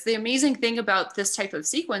to say this, the amazing thing about this type of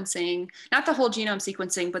sequencing, not the whole genome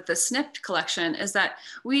sequencing, but the SNP collection, is that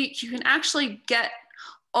you can actually get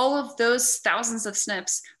all of those thousands of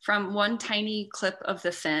SNPs from one tiny clip of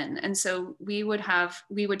the fin. And so we would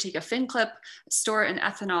take a fin clip, store it in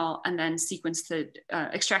ethanol, and then sequence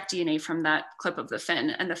extract DNA from that clip of the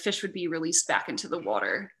fin, and the fish would be released back into the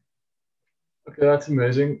water. Okay, that's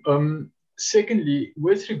amazing. Secondly,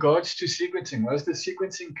 with regards to sequencing, was the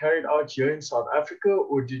sequencing carried out here in South Africa,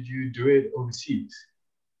 or did you do it overseas?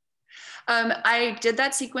 I did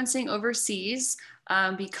that sequencing overseas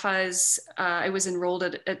because I was enrolled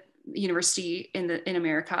at university in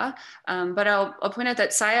America. But I'll point out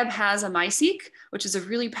that SAIAB has a MiSeq, which is a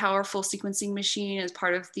really powerful sequencing machine as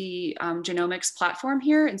part of the genomics platform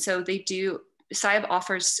here. And so SAIAB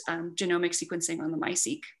offers genomic sequencing on the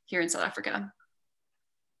MiSeq here in South Africa.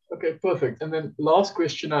 Okay, perfect. And then last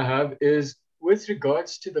question I have is, with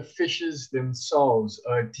regards to the fishes themselves,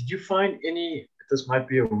 did you find any, this might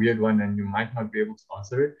be a weird one and you might not be able to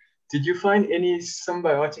answer it, did you find any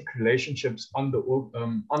symbiotic relationships on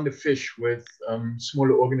the fish with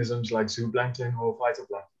smaller organisms like zooplankton or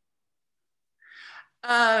phytoplankton?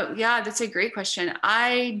 Yeah, that's a great question.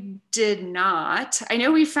 I did not. I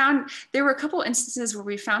know there were a couple instances where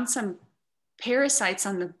we found some parasites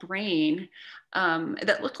on the brain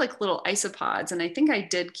that looked like little isopods, and I think I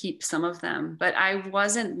did keep some of them, but I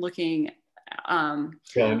wasn't looking.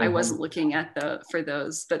 I wasn't looking for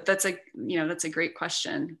those. But that's a great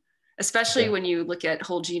question, especially when you look at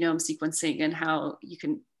whole genome sequencing and how you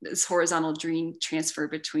can this horizontal gene transfer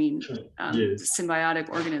between symbiotic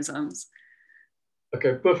organisms.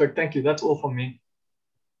 Okay, perfect. Thank you. That's all from me.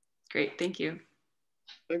 Great. Thank you.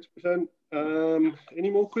 Thanks, Prashan. Any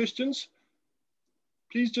more questions?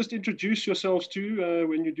 Please just introduce yourselves too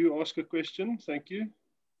when you do ask a question. Thank you.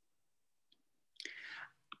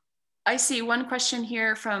 I see one question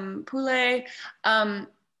here from Pule. Can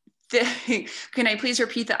I please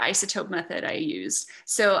repeat the isotope method I used?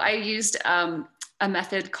 So I used a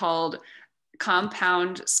method called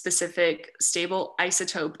compound specific stable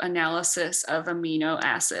isotope analysis of amino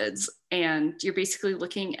acids. And you're basically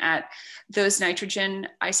looking at those nitrogen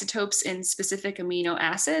isotopes in specific amino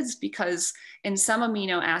acids, because in some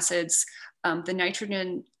amino acids, the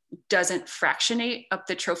nitrogen doesn't fractionate up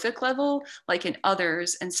the trophic level like in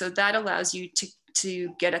others. And so that allows you to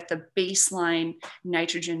get at the baseline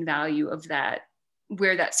nitrogen value of that,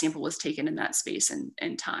 where that sample was taken in that space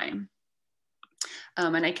and time.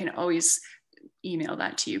 And I can always email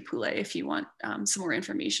that to you, Pule, if you want some more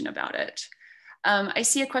information about it. I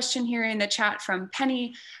see a question here in the chat from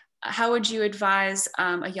Penny. How would you advise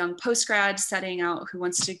a young postgrad setting out who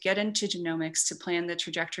wants to get into genomics to plan the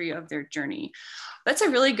trajectory of their journey? That's a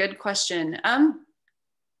really good question.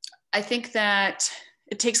 I think that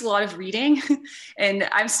it takes a lot of reading, and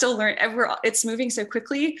I'm still learning. It's moving so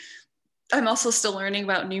quickly. I'm also still learning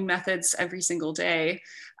about new methods every single day.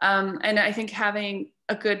 And I think having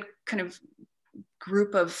a good kind of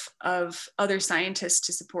group of other scientists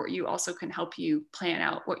to support you also can help you plan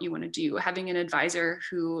out what you want to do. Having an advisor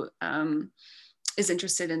who is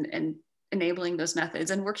interested in enabling those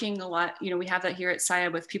methods and working a lot, we have that here at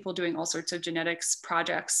SAIAB with people doing all sorts of genetics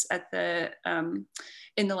projects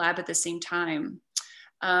in the lab at the same time.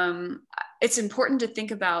 It's important to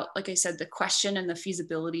think about, like I said, the question and the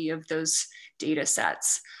feasibility of those data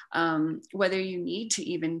sets, whether you need to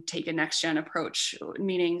even take a next-gen approach,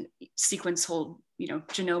 meaning sequence whole,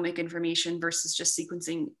 genomic information versus just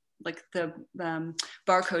sequencing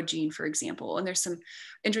barcode gene, for example. And there's some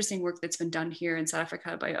interesting work that's been done here in South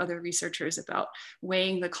Africa by other researchers about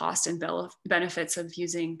weighing the cost and benefits of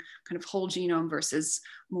using kind of whole genome versus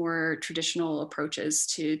more traditional approaches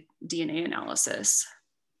to DNA analysis.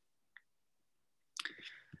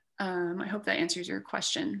 I hope that answers your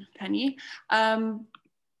question, Penny.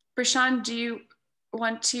 Prashant, do you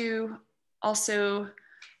want to also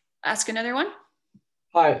ask another one?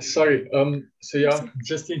 Hi, sorry. So yeah,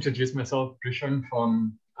 just to introduce myself, Prashant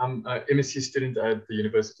from, I'm an MSc student at the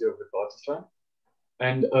University of Witwatersrand.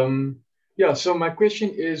 And yeah, so my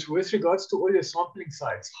question is, with regards to all your sampling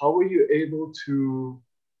sites, how were you able to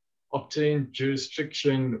obtain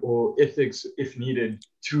jurisdiction or ethics, if needed,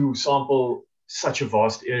 to sample such a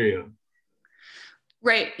vast area?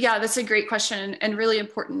 Right. Yeah, that's a great question and really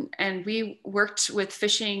important. And we worked with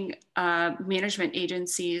fishing management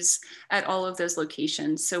agencies at all of those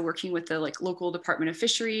locations. So working with the local Department of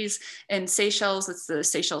Fisheries in Seychelles, it's the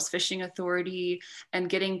Seychelles Fishing Authority, and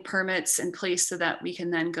getting permits in place so that we can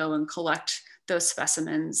then go and collect those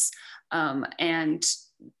specimens and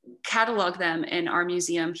catalog them in our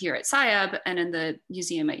museum here at SAIAB and in the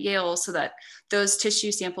museum at Yale, so that those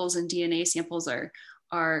tissue samples and DNA samples are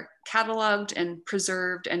cataloged and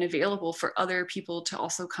preserved and available for other people to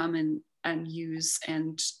also come and use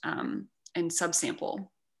and subsample.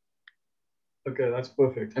 Okay, that's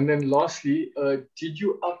perfect. And then lastly, did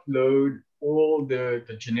you upload all the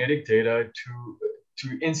genetic data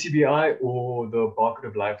to NCBI or the Barcode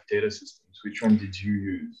of Life data systems? Which one did you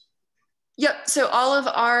use? Yep. So all of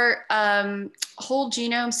our whole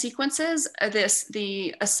genome sequences,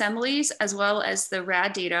 the assemblies, as well as the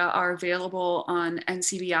RAD data are available on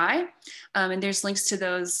NCBI. And there's links to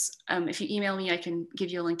those. If you email me, I can give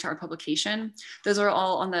you a link to our publication. Those are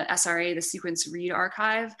all on the SRA, the Sequence Read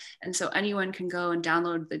Archive. And so anyone can go and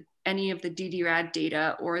download any of the DDRAD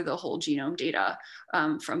data or the whole genome data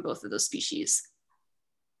from both of those species.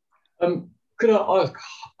 Could I ask,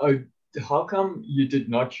 how come you did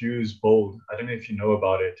not use BOLD? I don't know if you know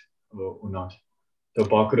about it or not. The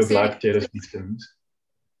Barcode of Life data systems.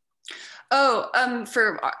 Oh,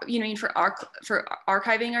 you mean for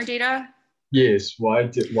archiving our data? Yes. Why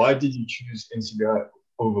did you choose NCBI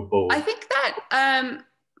over BOLD? I think that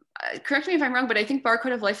correct me if I'm wrong, but I think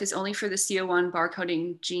Barcode of Life is only for the CO1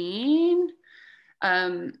 barcoding gene.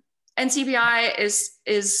 NCBI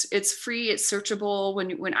it's free, it's searchable.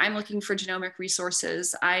 When I'm looking for genomic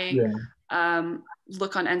resources, I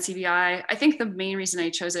look on NCBI. I think the main reason I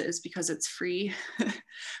chose it is because it's free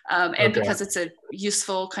and because it's a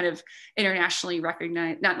useful kind of internationally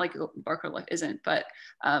recognized, not like Barcode Life isn't, but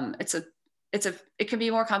it can be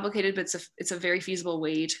more complicated, but it's a very feasible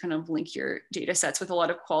way to kind of link your data sets with a lot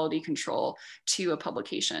of quality control to a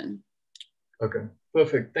publication. Okay,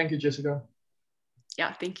 perfect. Thank you, Jessica.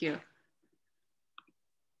 Yeah, thank you.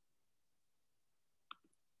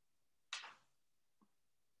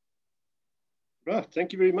 Right,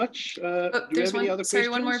 thank you very much. Do we have any other questions?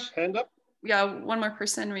 One more hand up. Yeah, one more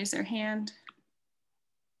person raised their hand.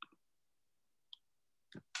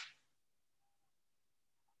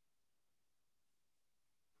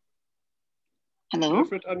 Hello.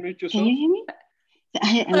 Alfred, unmute yourself. Can you hear me?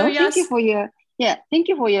 Hello. Yes. Thank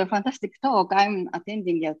you for your fantastic talk. I'm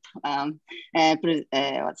attending a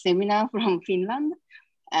seminar from Finland,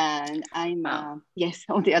 and I'm on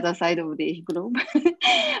the other side of the globe.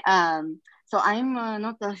 So I'm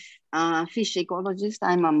not a fish ecologist.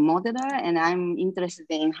 I'm a modeler, and I'm interested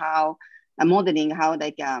in modeling how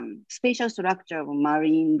spatial structure of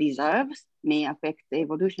marine reserves may affect the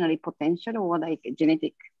evolutionary potential or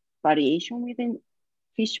genetic variation within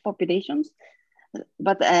fish populations.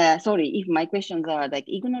 But sorry if my questions are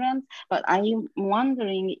ignorant, but I'm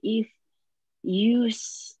wondering if you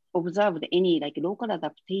observed any local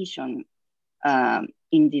adaptation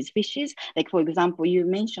in these fishes. For example, you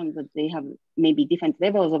mentioned that they have maybe different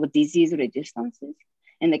levels of disease resistances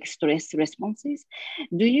and stress responses.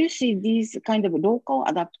 Do you see these kind of local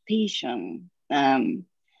adaptation,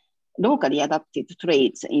 locally adapted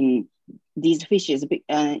traits in these fishes?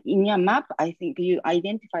 In your map, I think you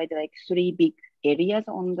identified 3 big areas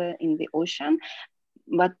in the ocean,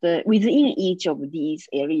 but within each of these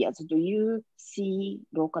areas, do you see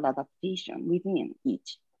local adaptation within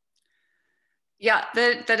each? Yeah,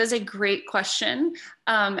 that is a great question.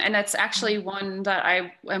 And that's actually one that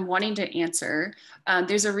I am wanting to answer.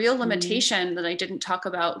 There's a real limitation that I didn't talk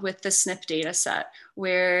about with the SNP data set,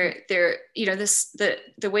 where the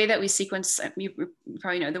way that we sequence, you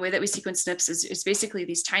probably know, the way that we sequence SNPs is basically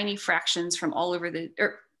these tiny fractions from all over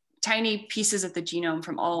tiny pieces of the genome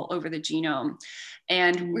from all over the genome.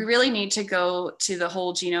 And we really need to go to the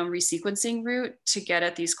whole genome resequencing route to get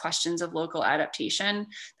at these questions of local adaptation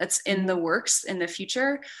that's in the works in the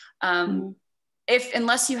future.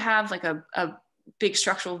 Unless you have like a big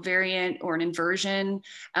structural variant or an inversion,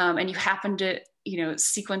 and you happen to,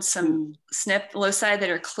 sequence some SNP loci that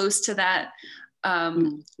are close to that,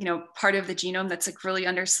 part of the genome that's like really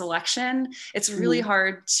under selection, it's really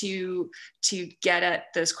hard to get at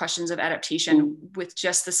those questions of adaptation with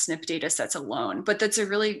just the SNP data sets alone. But it's a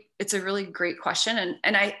really great question.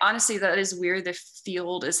 And I honestly, that is where the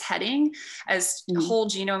field is heading as whole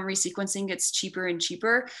genome resequencing gets cheaper and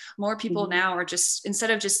cheaper. More people now are just,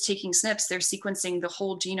 instead of just taking SNPs, they're sequencing the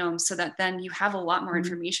whole genome so that then you have a lot more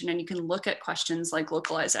information and you can look at questions like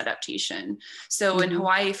localized adaptation. So in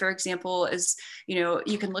Hawaii, for example,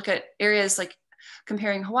 you can look at areas like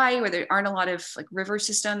comparing Hawaii, where there aren't a lot of like river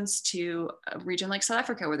systems, to a region like South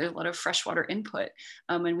Africa, where there's a lot of freshwater input.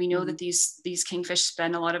 And we know that these kingfish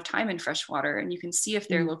spend a lot of time in freshwater, and you can see if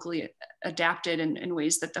they're locally adapted in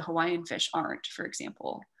ways that the Hawaiian fish aren't, for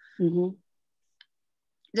example. Did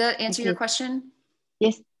that answer your question?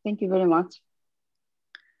 Yes, thank you very much.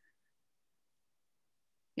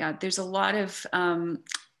 Yeah, there's a lot of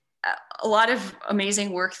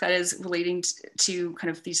amazing work that is relating to kind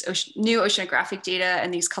of these new oceanographic data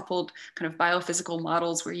and these coupled kind of biophysical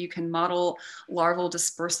models where you can model larval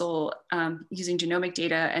dispersal using genomic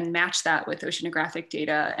data and match that with oceanographic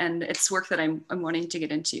data. And it's work that I'm wanting to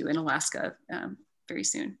get into in Alaska very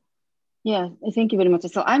soon. Yeah, thank you very much.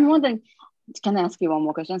 So I'm wondering, can I ask you one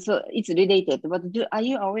more question? So it's related, but are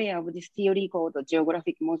you aware of this theory called the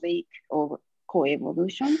geographic mosaic of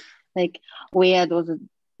coevolution? Like where those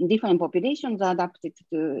different populations are adapted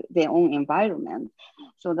to their own environment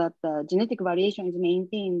so that the genetic variation is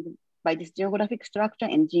maintained by this geographic structure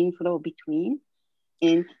and gene flow between.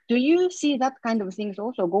 And do you see that kind of things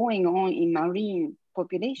also going on in marine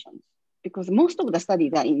populations? Because most of the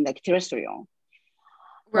studies are in like terrestrial.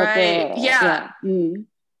 Right, but, yeah.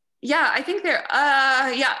 Yeah, I think there,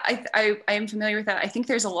 I am familiar with that. I think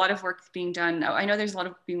there's a lot of work being done. I know there's a lot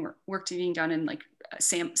of work being done in like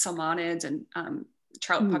salmonids and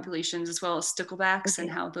trout populations, as well as sticklebacks, and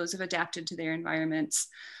how those have adapted to their environments.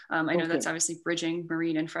 I know that's obviously bridging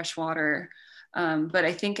marine and freshwater. But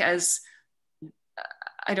I think I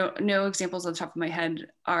don't know examples on the top of my head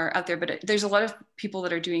are out there, but there's a lot of people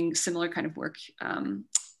that are doing similar kind of work.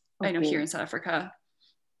 I know here in South Africa.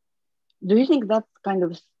 Do you think that kind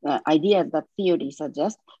of idea that theory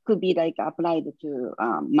suggests could be like applied to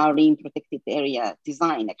marine protected area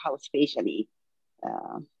design, like how spatially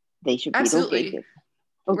they should be located?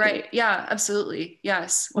 Right, yeah, absolutely.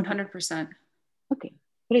 Yes, 100%. Okay,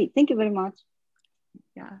 great. Thank you very much.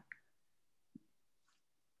 Yeah.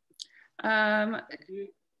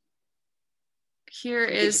 Here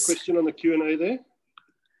is a question on the Q&A there.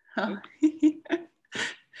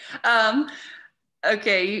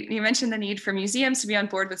 Okay, you mentioned the need for museums to be on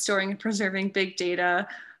board with storing and preserving big data.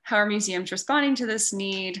 How are museums responding to this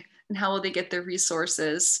need, and how will they get the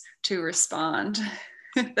resources to respond?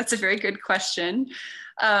 That's a very good question.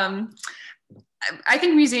 I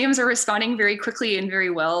think museums are responding very quickly and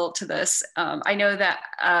very well to this. I know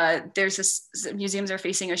that museums are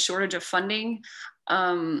facing a shortage of funding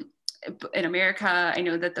in America. I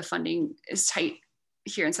know that the funding is tight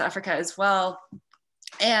here in South Africa as well.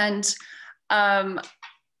 And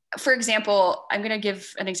for example, I'm going to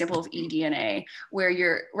give an example of eDNA,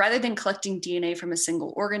 where rather than collecting DNA from a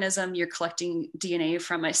single organism, you're collecting DNA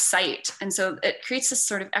from a site. And so it creates this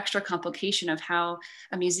sort of extra complication of how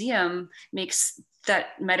a museum makes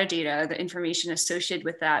that metadata, the information associated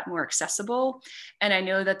with that, more accessible. And I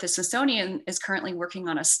know that the Smithsonian is currently working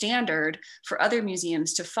on a standard for other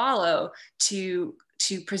museums to follow to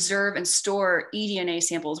preserve and store eDNA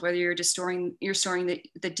samples, whether you're storing the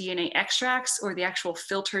DNA extracts or the actual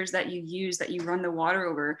filters that you use, that you run the water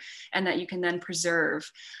over, and that you can then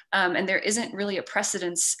preserve. And there isn't really a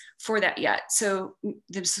precedence for that yet. So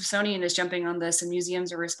the Smithsonian is jumping on this, and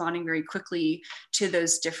museums are responding very quickly to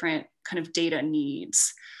those different kind of data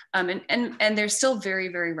needs. And they're still very,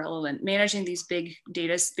 very relevant. Managing these big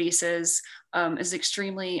data spaces is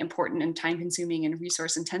extremely important and time consuming and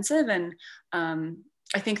resource intensive. And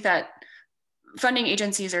I think that funding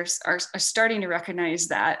agencies are starting to recognize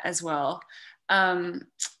that as well. And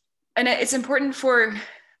it's important for,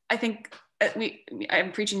 I think,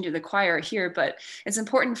 I'm preaching to the choir here, but it's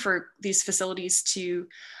important for these facilities to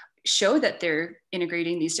show that they're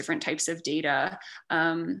integrating these different types of data.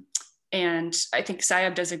 And I think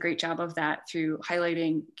SAIAB does a great job of that through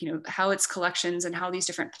highlighting, how its collections and how these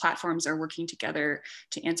different platforms are working together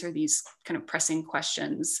to answer these kind of pressing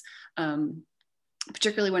questions,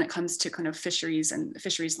 particularly when it comes to kind of fisheries and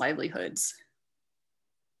fisheries livelihoods.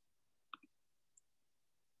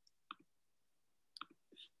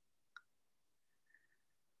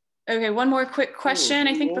 Okay, one more quick question,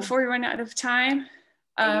 I think, before we run out of time.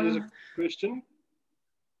 There's a question.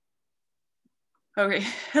 Okay,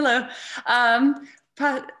 hello.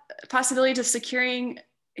 Possibility of securing,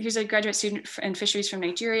 here's a graduate student in fisheries from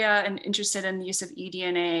Nigeria and interested in the use of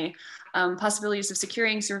eDNA, possibilities of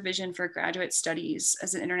securing supervision for graduate studies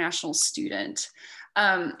as an international student.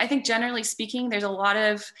 I think generally speaking, there's a lot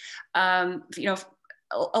of,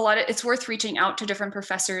 it's worth reaching out to different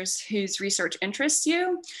professors whose research interests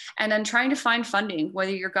you, and then trying to find funding,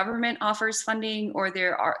 whether your government offers funding or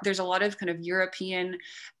there's a lot of kind of European,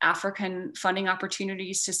 African funding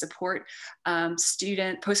opportunities to support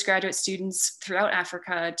postgraduate students throughout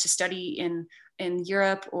Africa to study in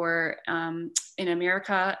Europe or in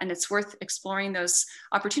America. And it's worth exploring those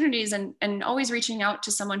opportunities and always reaching out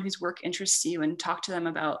to someone whose work interests you and talk to them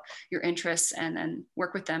about your interests, and then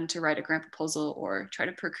work with them to write a grant proposal or try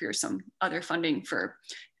to procure some other funding for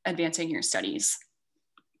advancing your studies.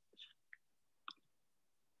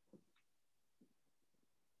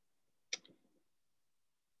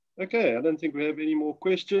 Okay, I don't think we have any more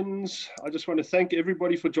questions. I just want to thank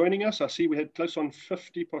everybody for joining us. I see we had close on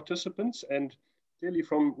 50 participants, and clearly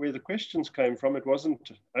from where the questions came from, it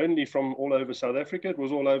wasn't only from all over South Africa, it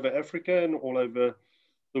was all over Africa and all over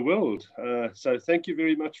the world. So thank you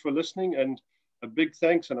very much for listening, and a big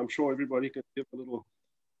thanks, and I'm sure everybody can give a little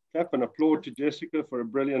clap and applaud to Jessica for a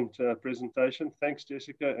brilliant presentation. Thanks,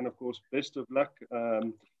 Jessica, and of course, best of luck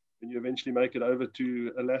when you eventually make it over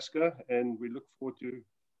to Alaska, and we look forward to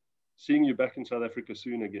seeing you back in South Africa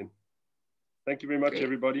soon again. Thank you very much,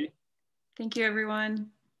 everybody. Thank you,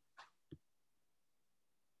 everyone.